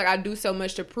 because I feel like I do so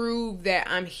much to prove that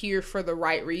I'm here for the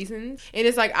right reasons, and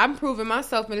it's like I'm proving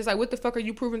myself, but it's like, what the fuck are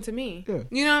you proving to me? Yeah.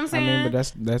 You know what I'm saying? I mean,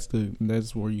 but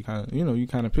that's where you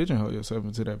kind of pigeonhole yourself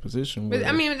into that position. But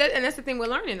I mean, and that's the thing with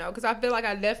learning though, because I feel like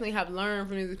I definitely have learned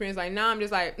from this experience. Like now, I'm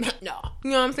just like, no,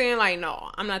 you know what I'm saying? Like,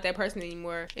 no, I'm not that person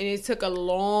anymore. And it took a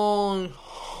long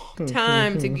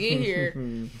time to get here,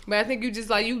 but I think you just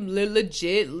like, you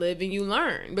legit live and you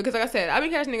learn, because like I said, I've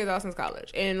been catching niggas out since college,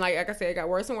 and like I said, it got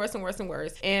worse and worse and worse and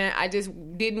worse, and I just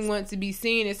didn't want to be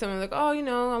seen as someone like, oh, you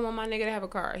know, I want my nigga to have a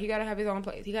car, he gotta have his own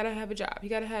place, he gotta have a job, he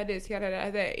gotta have this, he gotta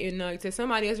have that, and like to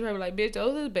somebody else, probably like, bitch,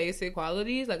 those are basic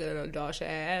qualities like an adult should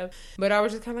have. But I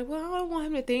was just kind of like, well, I don't want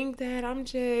him to think that I'm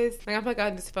just like,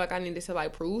 I just feel like I needed to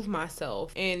like prove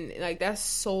myself, and like that's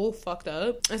so fucked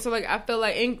up. And so like I feel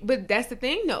like, but that's the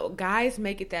thing though, guys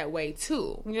make it that way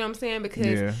too, you know what I'm saying?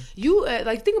 Because you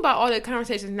like, think about all the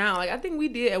conversations now. Like I think we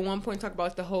did at one point talk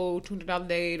about the whole $200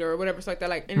 date or whatever, stuff like that.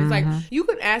 Like, and it's like, you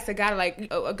could ask a guy, like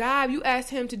a guy, if you ask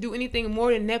him to do anything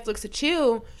more than Netflix to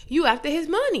chill, you after his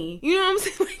money, you know what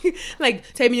I'm saying?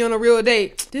 Like take me on a real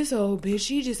date. This old bitch,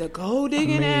 she just a gold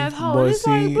digging asshole. It's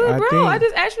like, bro, I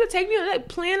just asked you to take me on, like,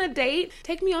 plan a date,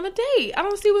 take me on a date. I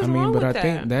don't see what's wrong with that. But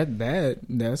I think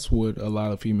that's what a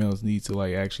lot of females need to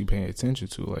like actually pay attention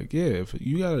to. Like, yeah, if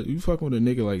you fucking with a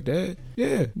nigga like that,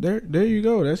 yeah, there you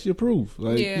go. That's your proof.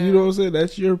 Like, you know what I'm saying?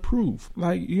 That's your proof.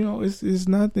 Like, you know, it's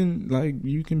nothing like,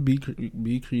 you can be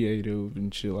creative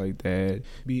and shit like that,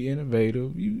 be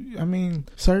innovative. I mean,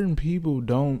 certain people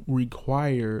don't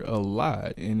require a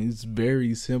lot, and it's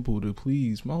very simple to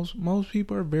please. Most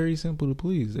people are very simple to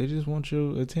please. They just want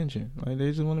your attention. Like,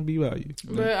 they just want to be valued.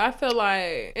 But I feel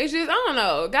like it's just, I don't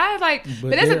know, guys, like,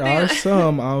 but that's there are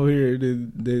some out here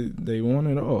that they want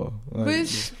it all. Like,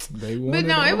 they want but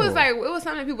no, it was all. like, it was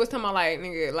something people was talking about, like,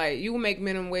 nigga, like, you make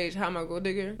minimum wage, how am I gold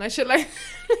digger? Like shit like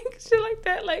shit like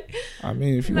that. Like, I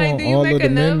mean, if you like, want do you all make of the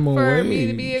enough minimum for wage, me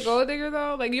to be a gold digger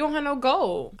though? Like, you don't have no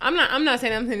gold. I'm not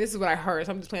saying this is what I heard,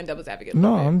 so I'm just playing devil's advocate.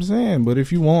 No, I'm saying, but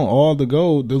if you want all the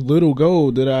gold, the little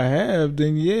gold that I have,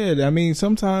 then yeah. I mean,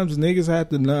 sometimes niggas have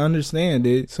to understand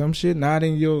it. Some shit not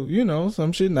in your,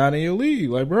 some shit not in your league.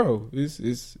 Like, bro,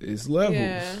 it's levels.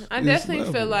 Yeah, I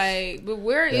definitely feel like, but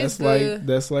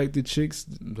that's like the chicks.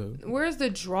 Where's the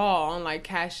draw on like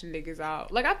cashing niggas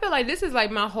out? Like, I feel like this is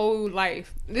like my whole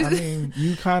life.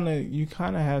 You kind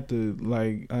of have to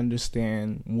like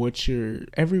understand what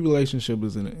every relationship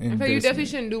is an investment. I feel like you definitely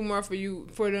shouldn't do more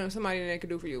for them, somebody than they could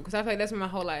do for you, because I feel like that's my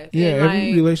whole life. Yeah, and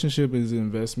every relationship is an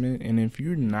investment, and if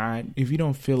you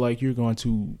don't feel like you're going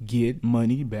to get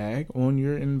money back on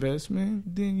your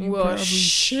investment, then you probably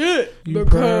shouldn't do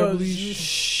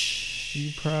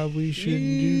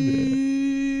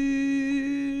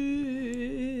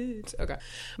that. Okay,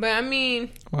 but I mean,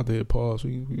 I'm about to hit pause.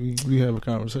 We have a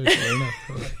conversation right now.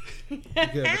 We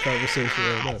have a conversation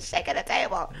right now. Shaking the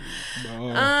table.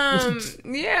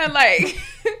 Yeah, like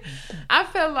I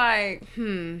feel like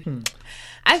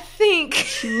I think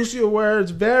choose your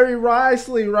words very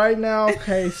wisely right now,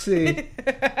 Casey.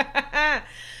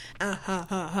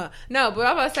 No, but what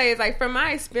I'm about to say is, like, from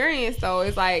my experience though,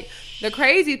 it's like, the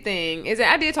crazy thing is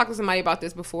that I did talk to somebody about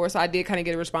this before, so I did kind of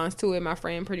get a response to it. My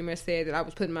friend pretty much said that I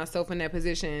was putting myself in that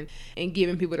position and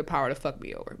giving people the power to fuck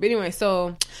me over. But anyway,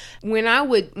 so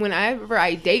whenever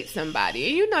I date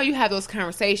somebody, and you have those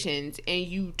conversations and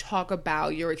you talk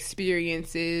about your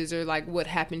experiences or like what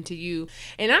happened to you,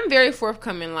 and I'm very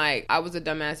forthcoming, like, I was a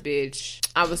dumbass bitch,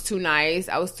 I was too nice,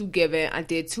 I was too giving, I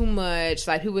did too much,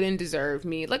 like, people didn't deserve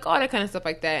me, like, all that kind of stuff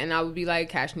like that. And I would be like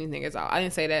cashing these niggas out. I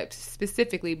didn't say that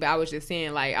specifically, but I was just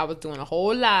saying, like, I was doing a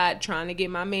whole lot trying to get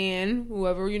my man,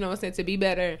 whoever, said, to be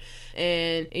better.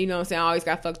 And, I always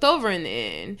got fucked over in the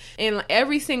end. And like,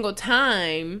 every single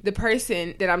time, the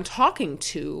person that I'm talking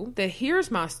to that hears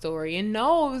my story and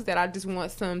knows that I just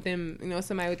want something,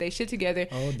 somebody with their shit together,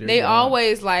 they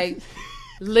always like...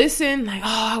 listen, like,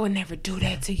 oh, I would never do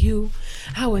that to you.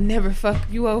 I would never fuck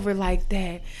you over like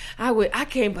that. I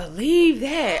can't believe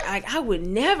that. Like, I would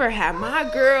never have my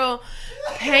girl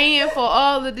paying for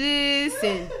all of this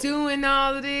and doing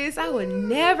all of this. I would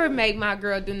never make my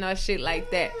girl do no shit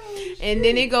like that. And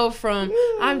then it go from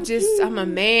I'm a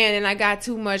man and I got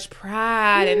too much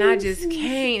pride and I just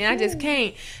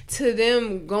can't to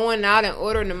them going out and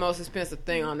ordering the most expensive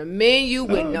thing on the menu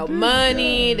with no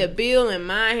money, the bill in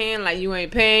my hand, like you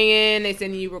ain't paying. They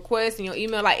sending you requests in your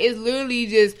email, like it's literally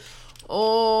just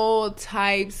all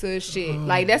types of shit.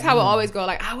 Like that's how it always go.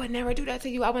 Like I would never do that to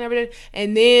you. I would never do that.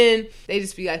 And then they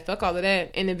just be like, fuck all of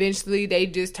that. And eventually they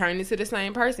just turn into the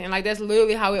same person. Like that's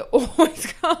literally how it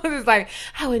always goes. It's like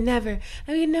I would never.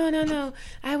 I mean, no.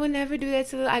 I would never do that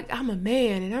to. Like I'm a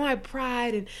man and I have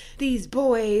pride and these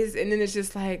boys. And then it's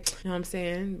just like, you know what I'm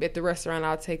saying? At the restaurant,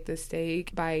 I'll take the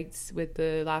steak bites with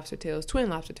the lobster tails, twin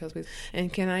lobster tails, please.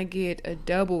 And can I get a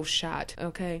double shot,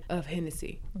 okay, of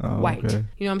Hennessy, white? Okay.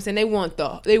 You know what I'm saying? They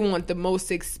want the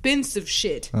most expensive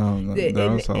shit.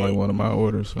 That sounds like one of my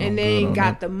orders. So and they ain't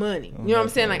got the money. You know what I'm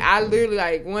saying? Like I literally,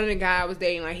 like one of the guys I was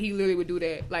dating, like he literally would do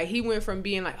that. Like he went from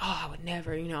being like, oh, I would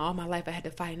never, you know, all my life I had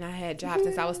to fight and I had jobs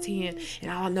since I was 10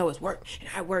 and all I know is work and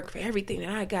I work for everything that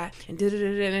I got and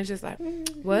and it's just like,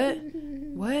 what?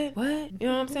 You know what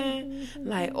I'm saying?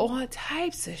 Like all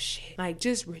types of shit, like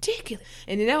just ridiculous.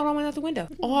 And then that all went out the window.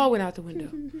 All went out the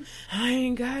window. I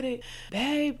ain't got it,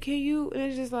 babe. Can you? And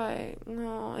it's just like.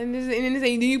 No, and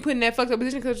then you put in that fucked up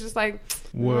position because it's just like,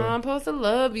 no, I'm supposed to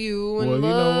love you, and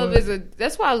love is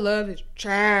that's why love is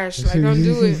trash. Like, don't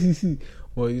do it.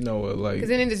 Well, you know what, like, because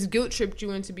then it just guilt tripped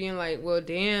you into being like, well,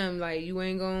 damn, like you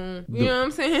ain't gonna, you know what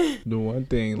I'm saying? The one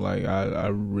thing, like, I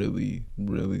really,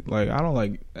 like, I don't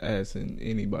like asking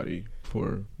anybody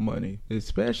for money,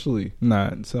 especially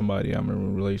not somebody I'm in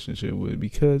a relationship with,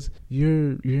 because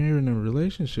you're in a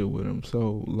relationship with them.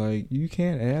 So like you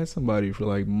can't ask somebody for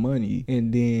like money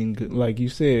and then, like you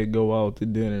said, go out to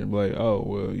dinner like, oh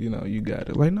well, you know, you got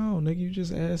it. Like, no, nigga, you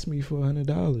just asked me for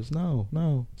 $100.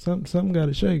 No, something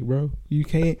gotta shake, bro. You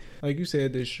can't, like you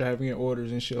said, there's extravagant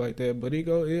orders and shit like that, but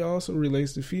it also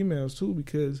relates to females too,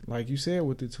 because like you said,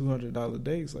 with the $200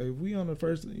 dates, like if we on the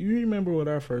first, you remember what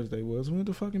our first date was? We went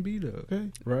to fucking B-Dub.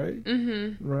 Okay, right?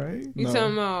 Mm-hmm. Right? You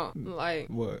talking about like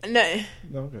what? Nothing.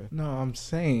 Okay. No, I'm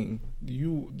saying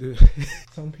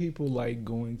some people like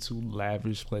going to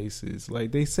lavish places.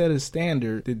 Like they set a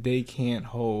standard that they can't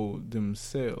hold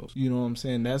themselves. You know what I'm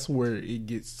saying? That's where it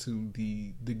gets to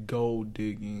the gold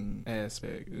digging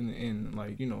aspect and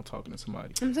like, you know, talking to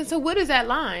somebody. So what is that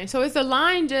line? So is the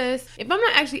line just, if I'm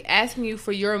not actually asking you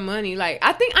for your money, like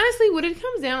I think honestly what it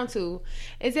comes down to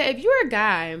is that if you're a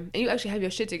guy and you actually have your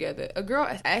shit together, a girl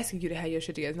asking you to have your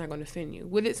shit together is not going to offend you.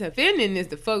 What it's offending is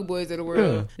the fuckboys of the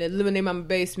world that live in their mama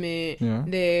basement,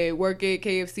 that work at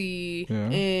KFC,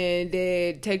 and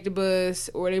that take the bus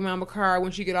or their mama car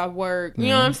when she get off work. You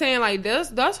know what I'm saying? Like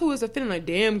that's who is offending. Like,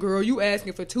 damn girl, you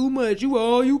asking for too much. You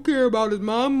all you care about is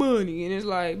my money. And it's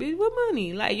like, bitch, what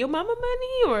money? Like your mama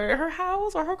money or her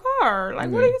house or her car? Like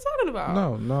what are you talking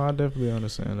about? No, I definitely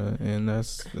understand that, and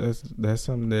that's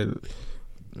something that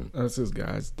us as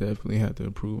guys definitely have to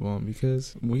improve on,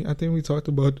 because I think we talked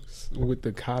about this with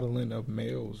the coddling of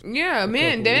males. Yeah,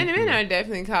 men are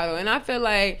definitely coddled, and I feel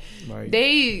like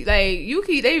they like you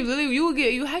will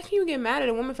get how can you get mad at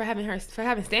a woman for having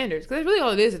standards? Because that's really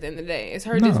all it is at the end of the day. It's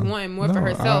her just wanting more for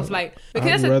herself. I'd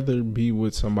rather be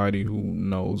with somebody who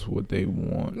knows what they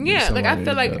want. Yeah, like I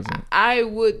feel like I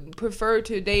would prefer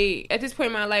to date at this point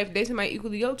in my life date somebody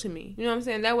equally yoked to me. You know what I'm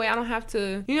saying? That way I don't have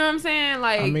to. You know what I'm saying?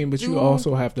 Like, I mean, but you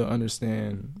also have to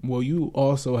understand, you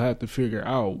also have to figure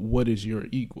out what is your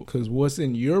equal, because what's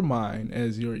in your mind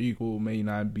as your equal may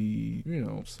not be, you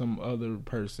know, some other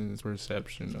person's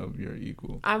perception of your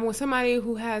equal. I'm with somebody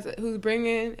who's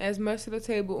bringing as much to the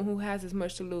table and who has as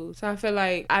much to lose. So I feel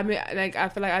like I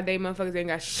feel like I date motherfuckers that ain't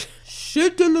got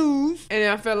shit to lose, and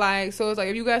I feel like, so it's like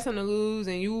if you got something to lose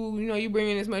and you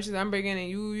bringing as much as I'm bringing, and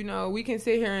you know we can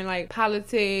sit here and like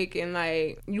politic and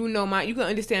like you can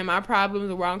understand my problems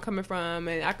and where I'm coming from,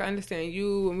 and I can understand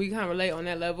you, and we kind of relate on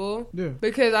that level. Yeah.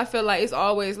 Because I feel like it's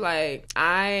always like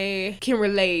I can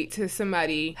relate to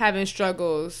somebody having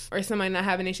struggles or somebody not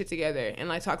having their shit together, and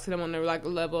like talk to them on their like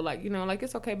level, like, you know, like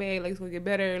it's okay, babe, like it's gonna get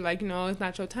better, like, you know, it's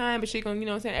not your time, but she gonna, you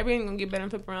know what I'm saying, everything gonna get better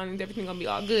and flip around and everything gonna be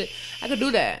all good. I could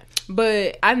do that,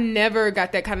 but I never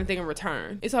got that kind of thing in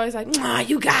return. It's always like,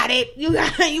 you got it, you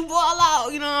ball out,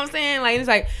 you know what I'm saying? Like it's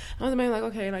like I was like,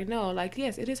 okay, like, no, like,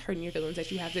 yes, it is hurting your feelings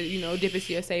that you have to, you know, dip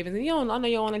into your savings. And I know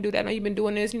you don't want to do that. I know you've been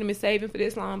doing this, been saving for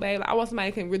this long, babe. Like, I want somebody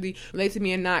who can really relate to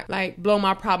me and not, like, blow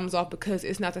my problems off because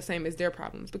it's not the same as their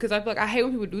problems. Because I feel like I hate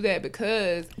when people do that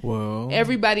because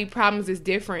everybody's problems is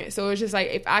different. So it's just like,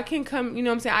 if I can come, you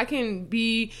know what I'm saying, I can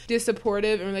be just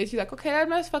supportive and relate to you, like, okay,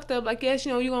 that's fucked up. Like, yes,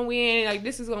 you know, you're going to win. Like,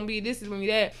 this is going to be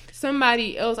that.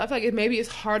 Somebody else, I feel like maybe it's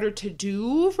harder to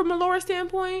do from a lower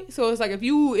standpoint. So it's like, if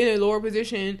you in a lower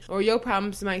position or your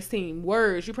problems might seem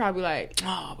worse, you're probably like,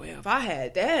 oh, well, if I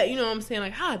had that, you know what I'm saying?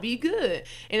 Like, I'd be good.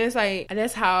 And it's like,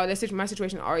 that's how my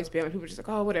situation always been. Like, people just like,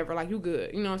 oh, whatever, like, you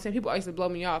good. You know what I'm saying? People always blow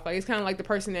me off. Like, it's kind of like the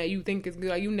person that you think is good.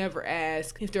 Like, you never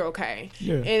ask if they're okay.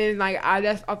 Yeah. And it's like,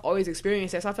 I've always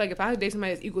experienced that. So I feel like if I date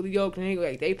somebody that's equally yoked and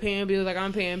they paying bills like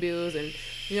I'm paying bills, and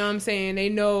you know what I'm saying, they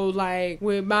know like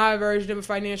what my version of a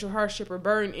financial hardship or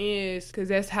burden is, because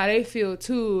that's how they feel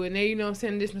too. And they, you know what I'm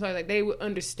saying, this like they would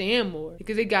understand more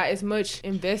because they got as much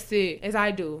invested as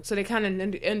I do. So they kind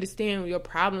of understand your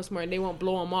problems more, and they won't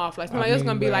blow them off. Like somebody else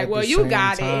gonna be like, well, you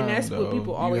got it, and that's what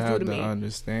people always do to me. You have to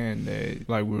understand that,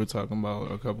 like we were talking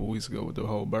about a couple weeks ago with the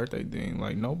whole birthday thing.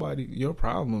 Like your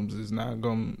problems is not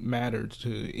gonna matter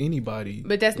to anybody.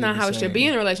 But that's not how it should be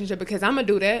in a relationship, because I'm gonna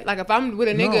do that. Like if I'm with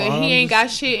a nigga and he ain't got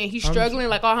shit and he's struggling,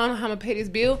 like, oh, I'm gonna pay this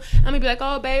bill, I'm gonna be like,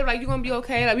 oh, babe, like, you gonna be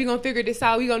okay, like, we gonna figure this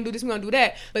out, we gonna do this, we gonna do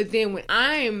that. But then when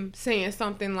I'm saying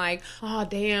something like, oh,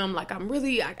 damn, like, I'm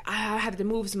really, like, I have to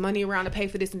move some money around to pay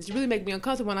for this, and it's really making me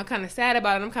uncomfortable, and I'm kind of sad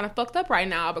about it, I'm kind of fucked up right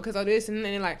now because of this, and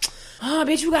then they're like, oh,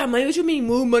 bitch, you got money, what you mean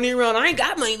move money around? I ain't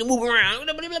got money to move around,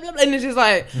 and it's just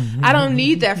like, I don't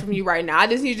need that from you right now. I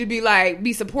just need you to be like,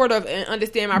 be supportive and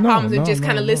understand my problems and just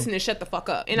kind of listen and shut the fuck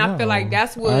up. And I feel like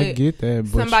that's what I get that,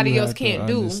 but somebody else can't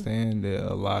do. Understand that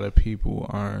a lot of people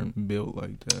aren't built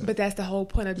like that. But that's the whole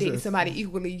point of dating somebody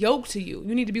equally yoked to you.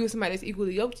 You need to be with somebody that's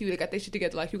equally yoked to you, that got their shit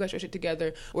together like you got your shit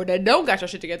together, or that don't got your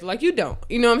shit together like you don't.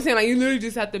 You know what I'm saying? Like, you literally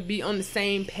just have to be on the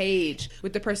same page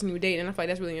with the person you date, and I feel like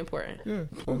that's really important. Yeah,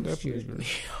 I definitely agree.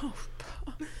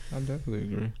 I definitely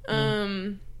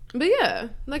agree. But yeah,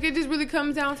 like, it just really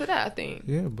comes down to that, I think.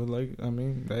 Yeah, but like, I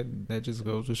mean, that just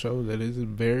goes to show that it's a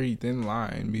very thin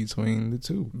line between the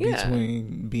two. Yeah.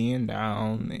 Between being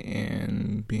down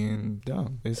and being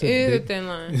dumb. It is a thin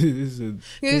line. It's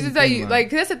thin line. Like,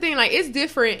 that's the thing, like, it's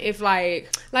different if like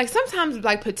sometimes,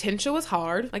 like, potential is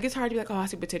hard. Like, it's hard to be like, oh, I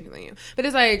see potential in you. But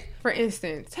it's like, for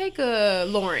instance, take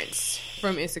Lawrence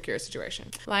from Insecure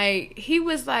situation. Like, he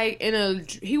was in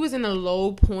a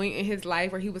low point in his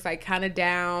life where he was like kind of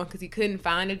down because he couldn't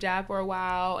find a job for a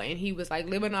while, and he was like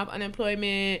living off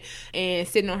unemployment and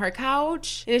sitting on her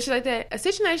couch and shit like that. A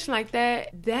situation like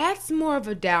that's more of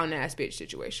a down ass bitch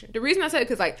situation. The reason I said it,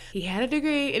 because like, he had a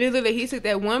degree, and it literally, he took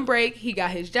that one break, he got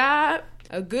his job,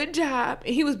 a good job,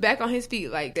 and he was back on his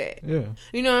feet like that. Yeah.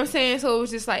 You know what I'm saying? So it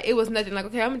was just like, it was nothing like,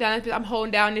 okay, I'm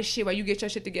holding down this shit while you get your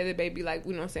shit together, baby. Like,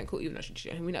 you know what I'm saying? Cool, even though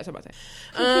we're not talking about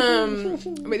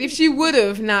that. But if she would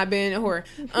have not been a whore,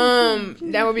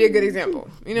 that would be a good example.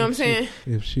 You know what I'm saying?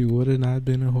 If she would have not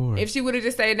been a whore. If she would have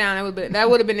just stayed down, that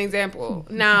would have been an example.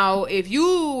 Now, if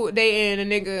you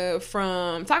dating a nigga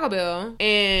from Taco Bell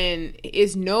and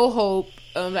it's no hope,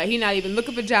 like, he not even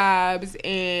looking for jobs,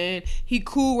 and he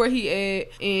cool where he at,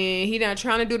 and he not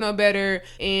trying to do no better,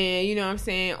 and you know what I'm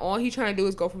saying, all he trying to do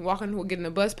is go from walking to getting a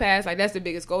bus pass, like, that's the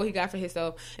biggest goal he got for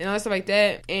himself, and all that stuff like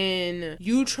that, and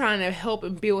you trying to help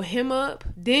and build him up,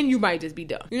 then you might just be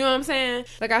dumb. You know what I'm saying?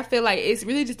 Like, I feel like it's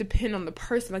really just depend on the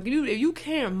person. Like, if you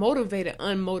can't motivate an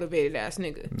unmotivated ass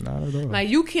nigga, not at all. Like,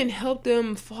 you can help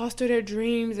them foster their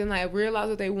dreams and like realize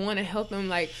what they want, and help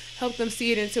them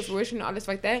see it into fruition and all this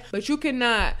like that, but you cannot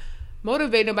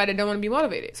motivate nobody that don't want to be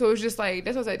motivated. So it's just like,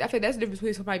 that's what I feel that's the difference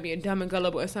between somebody being dumb and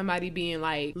gullible and somebody being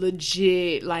like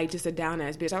legit, like just a down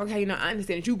ass bitch. Like, okay, I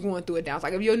understand that you going through it down. It's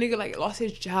like, if your nigga like lost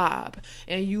his job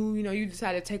and you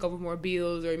decided to take over more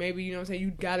bills, or maybe, you know what I'm saying,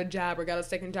 you got a job or got a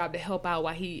second job to help out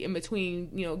while he in between,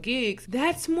 gigs,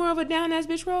 that's more of a down ass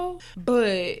bitch role.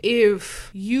 But if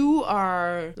you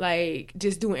are like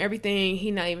just doing everything,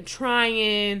 he not even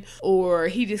trying, or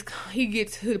he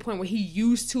gets to the point where he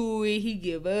used to it, he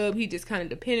give up, he just kind of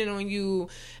dependent on you,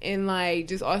 and like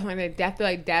just all like that, I feel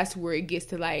like that's where it gets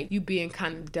to like you being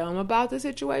kind of dumb about the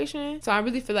situation. So I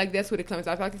really feel like that's what it comes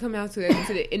to. I feel like it comes down to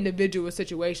the individual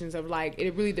situations of like,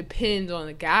 it really depends on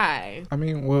the guy. I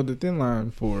mean, well, the thin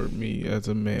line for me as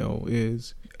a male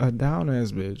is a down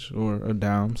ass bitch, or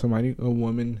a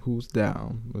woman who's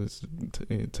down. Let's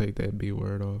take that B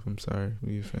word off. I'm sorry,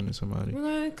 we offended somebody. We're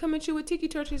gonna come at you with tiki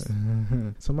torches.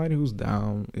 Somebody who's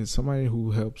down is somebody who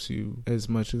helps you as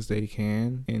much as they they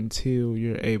can until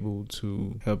you're able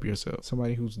to help yourself.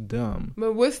 Somebody who's dumb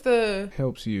But what's the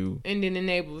helps you and then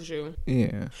enables you?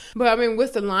 Yeah. But I mean,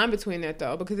 what's the line between that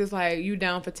though? Because it's like you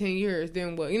down for 10 years,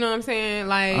 then what? You know what I'm saying?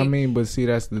 Like, I mean, but see,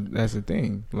 that's the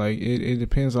thing. Like, it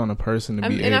depends on the person to be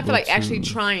able to. And I feel like actually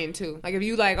trying to. Like, if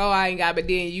you like, oh, I ain't got, but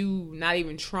then you not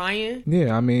even trying.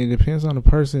 Yeah, I mean, it depends on the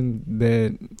person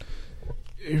that.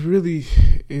 It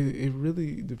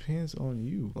really depends on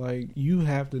you. Like, you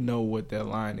have to know what that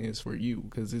line is for you,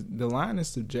 because the line is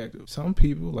subjective. Some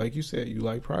people, like you said, you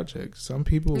like projects. Some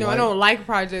people I don't like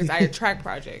projects. I attract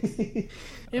projects.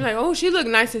 You're like, oh, she look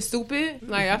nice and stupid.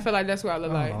 Like, I feel like that's what I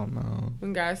look like. Oh, no.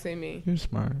 When guys say me. You're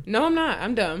smart. No, I'm not.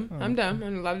 I'm dumb. Oh. I'm dumb.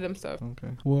 I'm a lot of dumb stuff.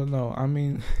 Okay. Well, no, I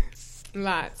mean...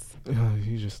 Lots.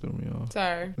 You just threw me off.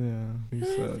 Sorry. Yeah, you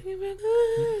suck.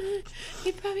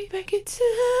 You probably break it too.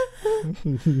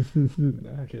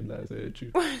 I cannot say it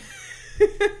true.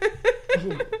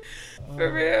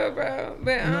 For real, bro.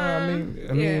 But I mean,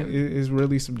 it's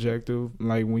really subjective.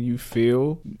 Like, when you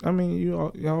feel, I mean, you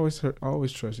always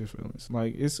trust your feelings.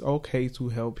 Like, it's okay to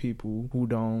help people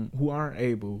who aren't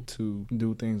able to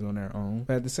do things on their own.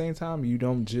 But at the same time, you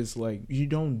don't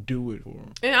do it for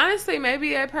them. And honestly,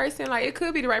 maybe that person, like, it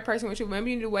could be the right person with you.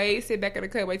 Maybe you need to wait, sit back at the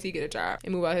cut, wait till you get a job,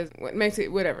 and move out what makes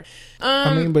it whatever.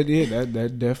 I mean, but yeah,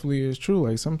 that definitely is true.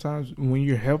 Like, sometimes when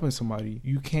you're helping somebody,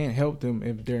 you can't help them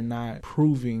if they're not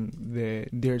proving that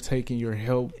they're taking your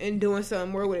help and doing something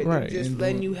more with it, right, just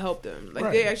letting you help them.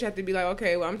 Like, they actually have to be like,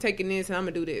 okay, well, I'm taking this and I'm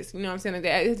gonna do this. You know what I'm saying? Like,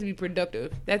 that it has to be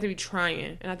productive. They have to be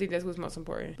trying, and I think that's what's most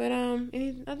important. But I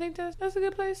think that's a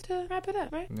good place to wrap it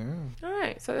up, right? Yeah. All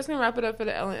right, so that's gonna wrap it up for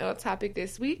the L&L topic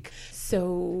this week.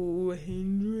 So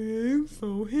Hendrix.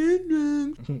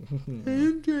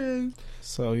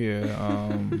 So yeah,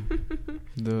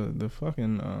 the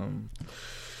fucking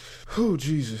oh,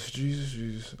 Jesus.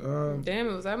 Damn,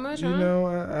 it was that much, huh? You know,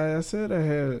 I said I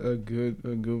had a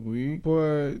good week,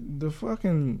 but the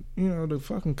fucking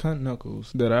cunt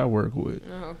knuckles that I work with.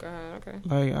 Oh, God, okay.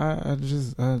 Like, I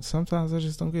just, sometimes I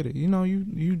just don't get it. You know,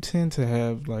 you tend to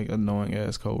have, like, annoying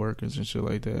ass coworkers and shit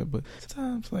like that, but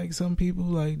sometimes, like, some people,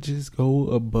 like, just go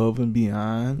above and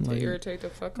beyond. To like, irritate the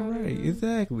fuck out of you. Right,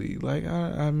 exactly. Like,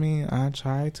 I mean, I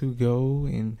try to go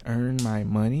and earn my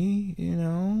money, you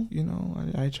know,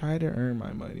 I try to earn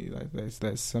my money. Like,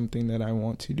 that's something that I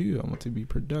want to do. I want to be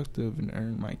productive and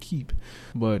earn my keep.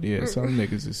 But yeah, some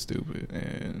niggas is stupid,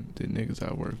 and the niggas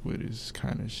I work with is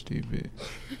kind of stupid.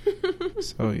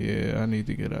 So yeah, I need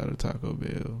to get out of Taco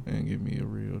Bell and get me a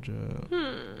real job.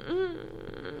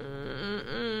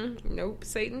 Nope,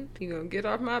 Satan, you gonna get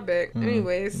off my back.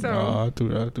 Anyway, so no, I threw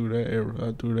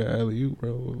that alley-oop,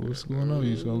 bro. What's going on?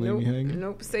 You just gonna leave me hanging?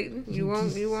 Nope, Satan, you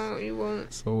won't.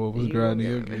 So what was grinding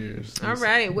your gears? All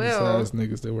right, well, besides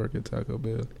niggas that work at Taco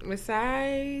Bell.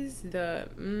 Besides the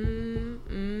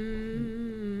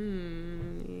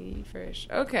fresh.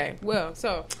 Okay, well,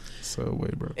 so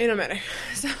wait, bro. It don't matter.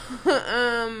 So,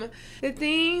 the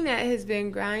thing that has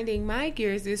been grinding my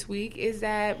gears this week is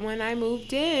that when I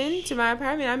moved in to my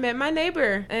apartment, I met my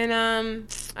neighbor, and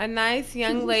a nice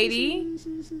young lady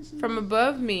from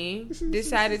above me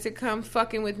decided to come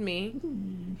fucking with me,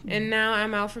 and now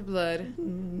I'm out for blood.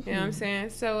 You know what I'm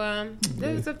saying? So,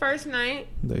 this is the first night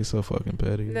they so fucking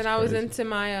petty that I was into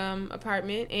my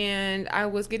apartment, and I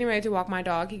was getting ready to walk my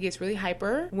dog. He gets really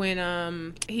hyper when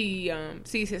he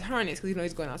sees his harness, because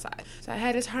he's going outside. So I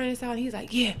had his harness out, and he's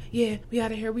like, yeah, we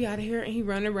out of here, and he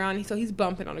running around, and so he's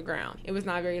bumping on the ground. It was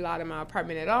not very loud in my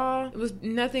apartment at all. It was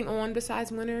nothing on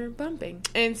besides winter bumping.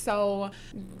 And so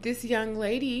this young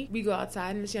lady, we go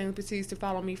outside, and this young lady proceeds to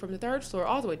follow me from the third floor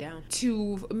all the way down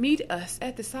to meet us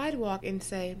at the sidewalk and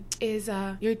say, is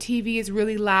your TV is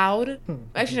really loud?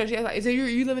 Actually, no, she was like, is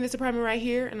you live in this apartment right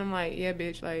here? And I'm like, yeah,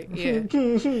 bitch, like, yeah.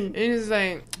 And it's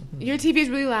like, your TV is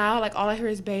really loud, like all I hear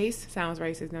is bass. Sounds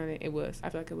racist. No, it was. I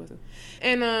feel like it wasn't.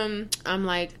 And I'm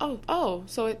like, oh,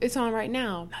 so it's on right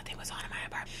now. Nothing was on in my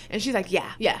apartment. And she's like,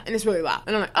 yeah, and it's really loud.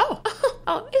 And I'm like, oh,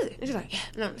 is it? And she's like, yeah.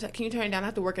 And I'm like, can you turn it down? I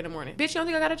have to work in the morning. Bitch, you don't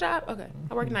think I got a job? Okay,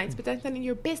 I work nights, but that's none of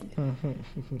your business.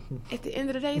 At the end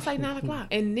of the day, it's like 9 o'clock.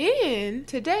 And then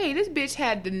today, this bitch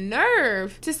had the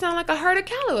nerve to sound like a herd of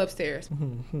cattle upstairs.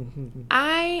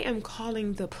 I am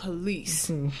calling the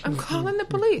police.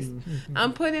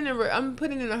 I'm putting in I'm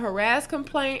putting in a harass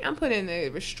complaint. I'm putting in a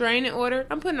restraining order.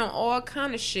 I'm putting on all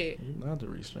kind of shit. Not the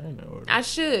restraining order. I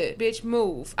should, bitch,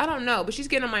 move. I don't know, but she's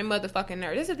getting on my motherfucking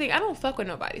nerve. That's the thing. I don't fuck with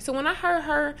nobody. So when I heard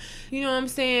her, you know what I'm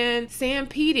saying,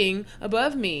 stampeding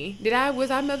above me,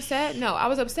 was I upset? No, I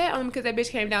was upset only because that bitch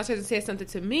came downstairs and said something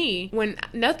to me when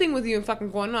nothing was even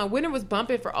fucking going on. Winter was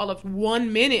bumping for all of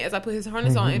 1 minute as I put his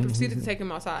harness on and proceeded to take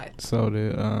him outside. So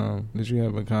did you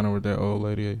have a encounter with that old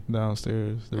lady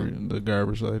downstairs, the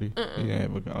garbage lady? Yeah,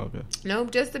 okay.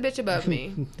 Nope, just the bitch above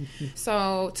me.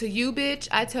 So to you, bitch,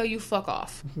 I tell you, fuck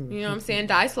off. You know what I'm saying?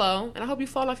 Die slow, and I hope you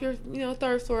fall off your,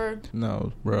 third floor.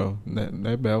 No, bro,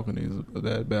 that balcony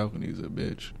is a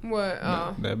bitch. What?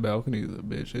 That balcony is a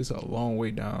bitch. It's a long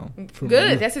way down.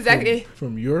 Good. That's exactly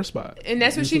from your spot. And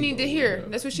that's what she need to hear.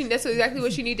 That's exactly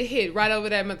what she need to hit right over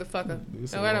that motherfucker.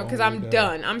 Because I'm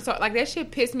done. I'm sorry. Like, that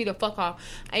shit pissed me the fuck off.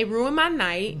 It ruined my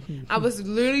night. I was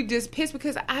literally just pissed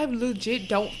because I legit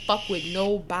don't fuck with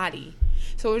nobody.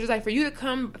 So it was just like, for you to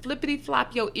come flippity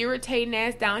flop your irritating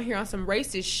ass down here on some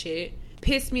racist shit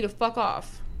pissed me the fuck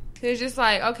off. It's just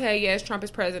like, okay, yes, Trump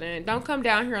is president. Don't come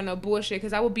down here on no bullshit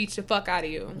because I will beat the fuck out of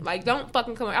you. Like, don't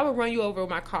fucking come. I will run you over with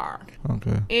my car.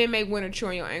 Okay. And make Winter chew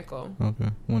on your ankle.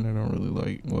 Okay. Winter don't really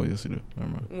like. Well, yes, he do.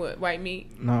 Never mind. What, white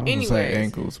meat? No, I was gonna say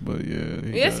ankles, but yeah.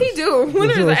 Yes, he do.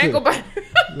 Winter is an ankle biter.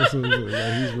 That's what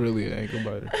like, he's really an ankle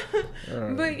biter.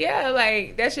 Right. But yeah,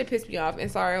 like, that shit pissed me off.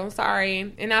 And I'm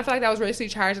sorry. And I feel like that was racially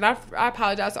charged. And I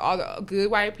apologize to all the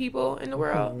good white people in the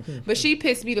world. But she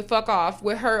pissed me the fuck off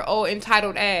with her old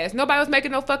entitled ass. Nobody was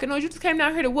making no fucking noise. You just came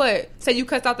down here to what? Say you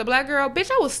cussed out the black girl?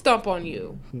 Bitch, I will stomp on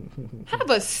you. Have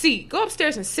a seat. Go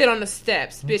upstairs and sit on the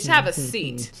steps. Bitch, have a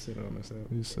seat. Sit on the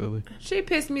steps. You silly. She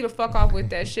pissed me the fuck off with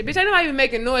that shit. Bitch, I know I even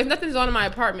making noise. Nothing's on in my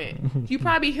apartment. You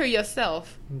probably hear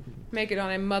yourself. Make it on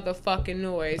that motherfucking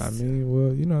noise. I mean,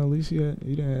 well, at least you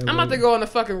didn't have... I'm about to go on the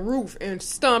fucking roof and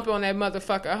stomp on that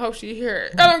motherfucker. I hope she hear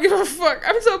it. I don't give a fuck.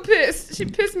 I'm so pissed. She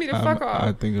pissed me the fuck off.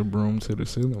 I think a broom to the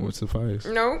ceiling would suffice.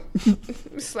 Nope.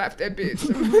 Slap that bitch.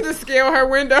 To scale her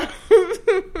window.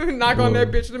 Knock on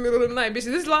that bitch in the middle of the night. Bitch, is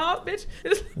this loud, bitch?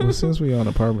 Well, since we on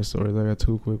apartment stories, I got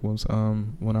two quick ones.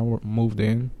 When I moved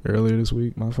in earlier this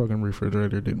week, my fucking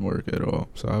refrigerator didn't work at all.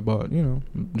 So I bought,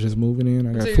 just moving in.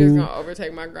 I got food. So you're just gonna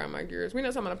overtake my grandma gears. We know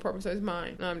something on apartment, so it's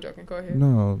mine. No, I'm joking. Go ahead.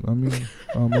 No, I mean,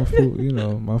 my food,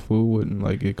 my food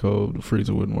wouldn't get cold. The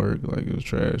freezer wouldn't work. Like, it was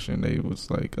trash. And they was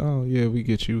like, oh yeah, we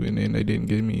get you. And then they didn't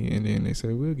get me. And then they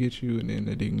said, we'll get you. And then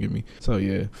they didn't get me. So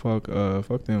yeah, fuck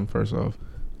them first off.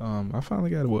 I finally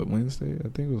got Wednesday? I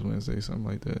think it was Wednesday, something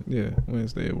like that. Yeah,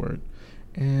 Wednesday at work.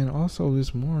 And also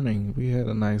this morning, we had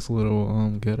a nice little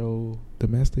ghetto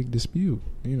domestic dispute.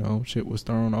 Shit was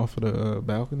thrown off of the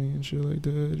balcony and shit like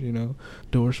that.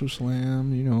 Doors were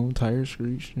slammed, tires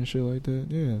screeched and shit like that.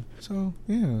 Yeah. So,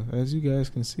 yeah, as you guys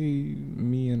can see,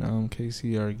 me and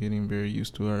Casey are getting very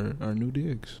used to our new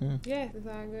digs. Yeah. Yeah, it's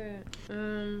all good.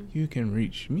 You can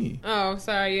reach me. Oh,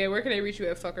 sorry. Yeah, where can they reach you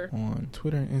at, fucker? On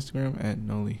Twitter and Instagram at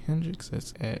Nolly Hendrix.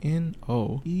 That's at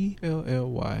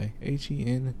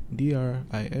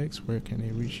NOELLYHENDRIX. Where can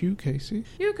they reach you, Casey?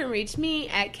 You can reach me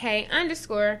at K_in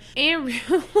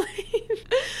real life.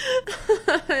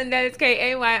 And that is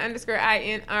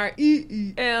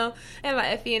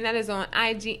KAY_INREELLIFE, and that is on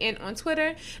IG and on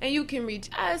Twitter. And you can reach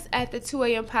us at the 2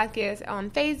 a.m. podcast on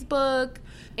Facebook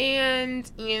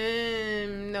and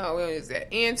no, we don't use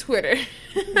that, and Twitter.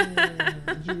 You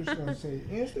was gonna say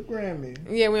Instagram me.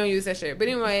 Yeah, we don't use that shit. But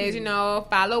anyways,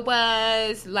 follow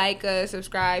us, like us,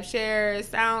 subscribe, share,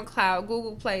 SoundCloud,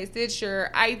 Google Play, Stitcher,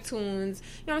 iTunes.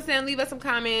 You know what I'm saying? Leave us some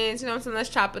comments. You know what I'm saying? Let's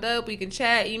chop it up. We can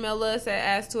chat. Email us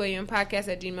at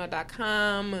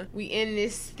ask2ampodcast@gmail.com. We in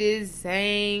this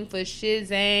zang for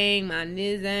shizang, my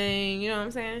nizang. You know what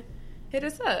I'm saying? Hit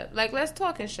us up. Like, let's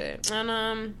talk and shit.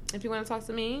 And if you want to talk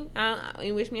to me,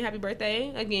 you wish me a happy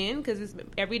birthday again, because it's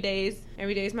every day is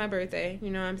my birthday. You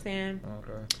know what I'm saying?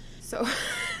 Okay. So,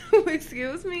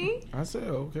 excuse me? I said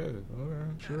okay. Okay,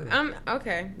 sure.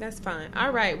 Okay, that's fine.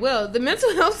 All right. Well, the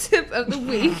mental health tip of the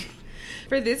week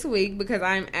for this week, because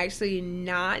I'm actually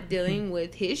not dealing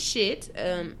with his shit.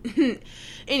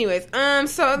 Anyways,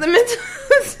 so the mental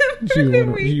health tip for the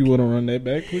week. You want to run that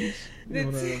back, please?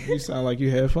 You sound like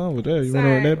you had fun with that. You want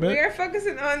to run that back? We are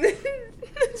focusing on this.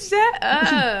 Shut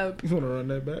up. You want to run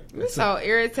that back? It's so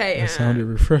irritating. That sounded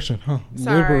refreshing, huh?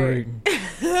 Sorry.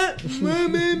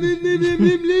 Liberating.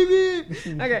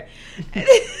 Okay.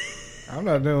 I'm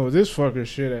not dealing with this fucker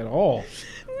shit at all.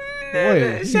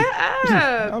 No, shut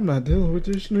up. I'm not dealing with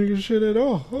this nigga shit at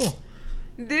all. Oh.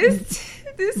 This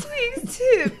week's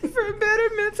tip for better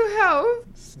mental health.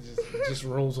 It just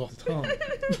rolls off the tongue.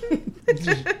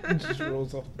 It just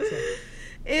rolls off the tongue.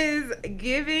 is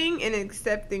giving and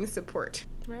accepting support,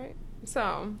 right?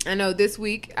 So, I know this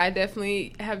week I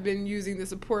definitely have been using the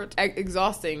support,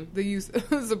 exhausting the use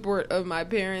of support of my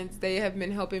parents. They have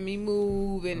been helping me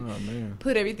move and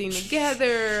put everything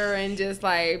together and just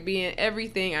like being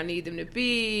everything I need them to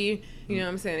be. You know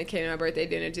what I'm saying? They came to my birthday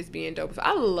dinner just being dope.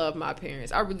 I love my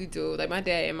parents. I really do. Like my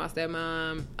dad and my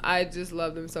stepmom, I just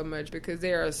love them so much because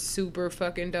they are super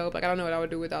fucking dope. Like I don't know what I would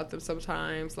do without them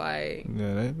sometimes. Like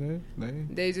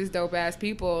they just dope ass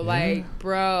people. Like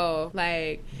bro,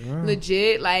 like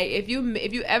legit. Like if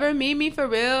you ever meet me for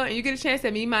real and you get a chance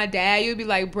to meet my dad, you'll be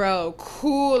like, bro,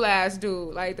 cool ass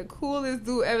dude. Like the coolest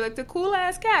dude ever. Like the cool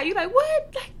ass cat. You like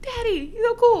what? Like daddy, you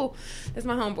so cool. That's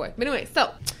my homeboy. But anyway, so.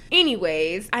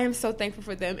 Anyways, I am so thankful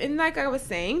for them. And like I was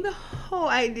saying, the whole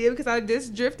idea, because I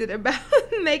just drifted about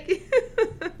making,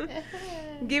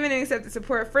 giving and accepting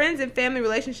support. Friends and family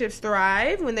relationships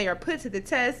thrive when they are put to the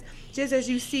test. Just as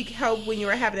you seek help when you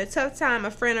are having a tough time,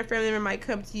 a friend or family member might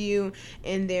come to you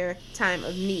in their time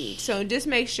of need. So just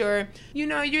make sure,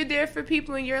 you're there for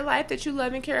people in your life that you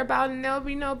love and care about, and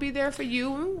they'll be there for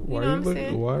you. Why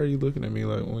are you looking at me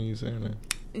like when you saying that?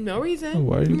 No reason.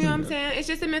 Why are you know what I'm saying? It's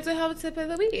just a mental health tip of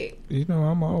the week.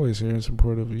 I'm always here in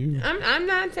support of you. I'm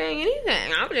not saying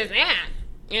anything. I'm just saying.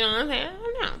 You know what I'm saying? I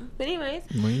don't know. But anyways.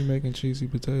 When you making cheesy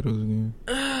potatoes again?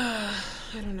 I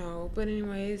don't know. But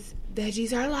anyways,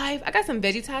 veggies are life. I got some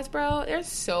veggie tots, bro. They're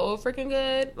so freaking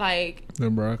good. Like the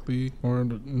broccoli or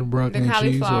the broccoli and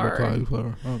cheese or the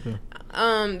cauliflower. Okay.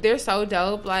 They're so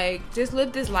dope. Like, just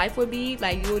live this life with me.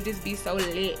 Like, you will just be so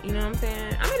lit. You know what I'm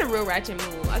saying? I'm in a real ratchet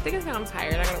mood. I think it's because I'm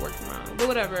tired. I gotta work tomorrow. But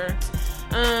whatever.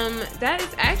 That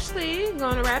is actually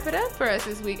gonna wrap it up for us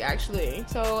this week, actually.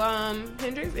 So,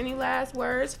 Hendrix, any last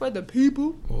words for the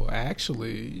people? Well,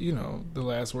 actually, the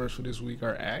last words for this week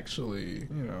are actually,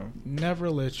 never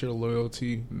let your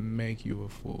loyalty make you a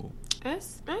fool.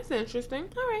 That's interesting.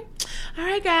 All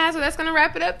right, guys. So that's gonna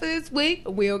wrap it up for this week.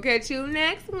 We'll catch you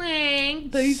next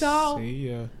week. Peace out. See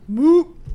ya. Boop.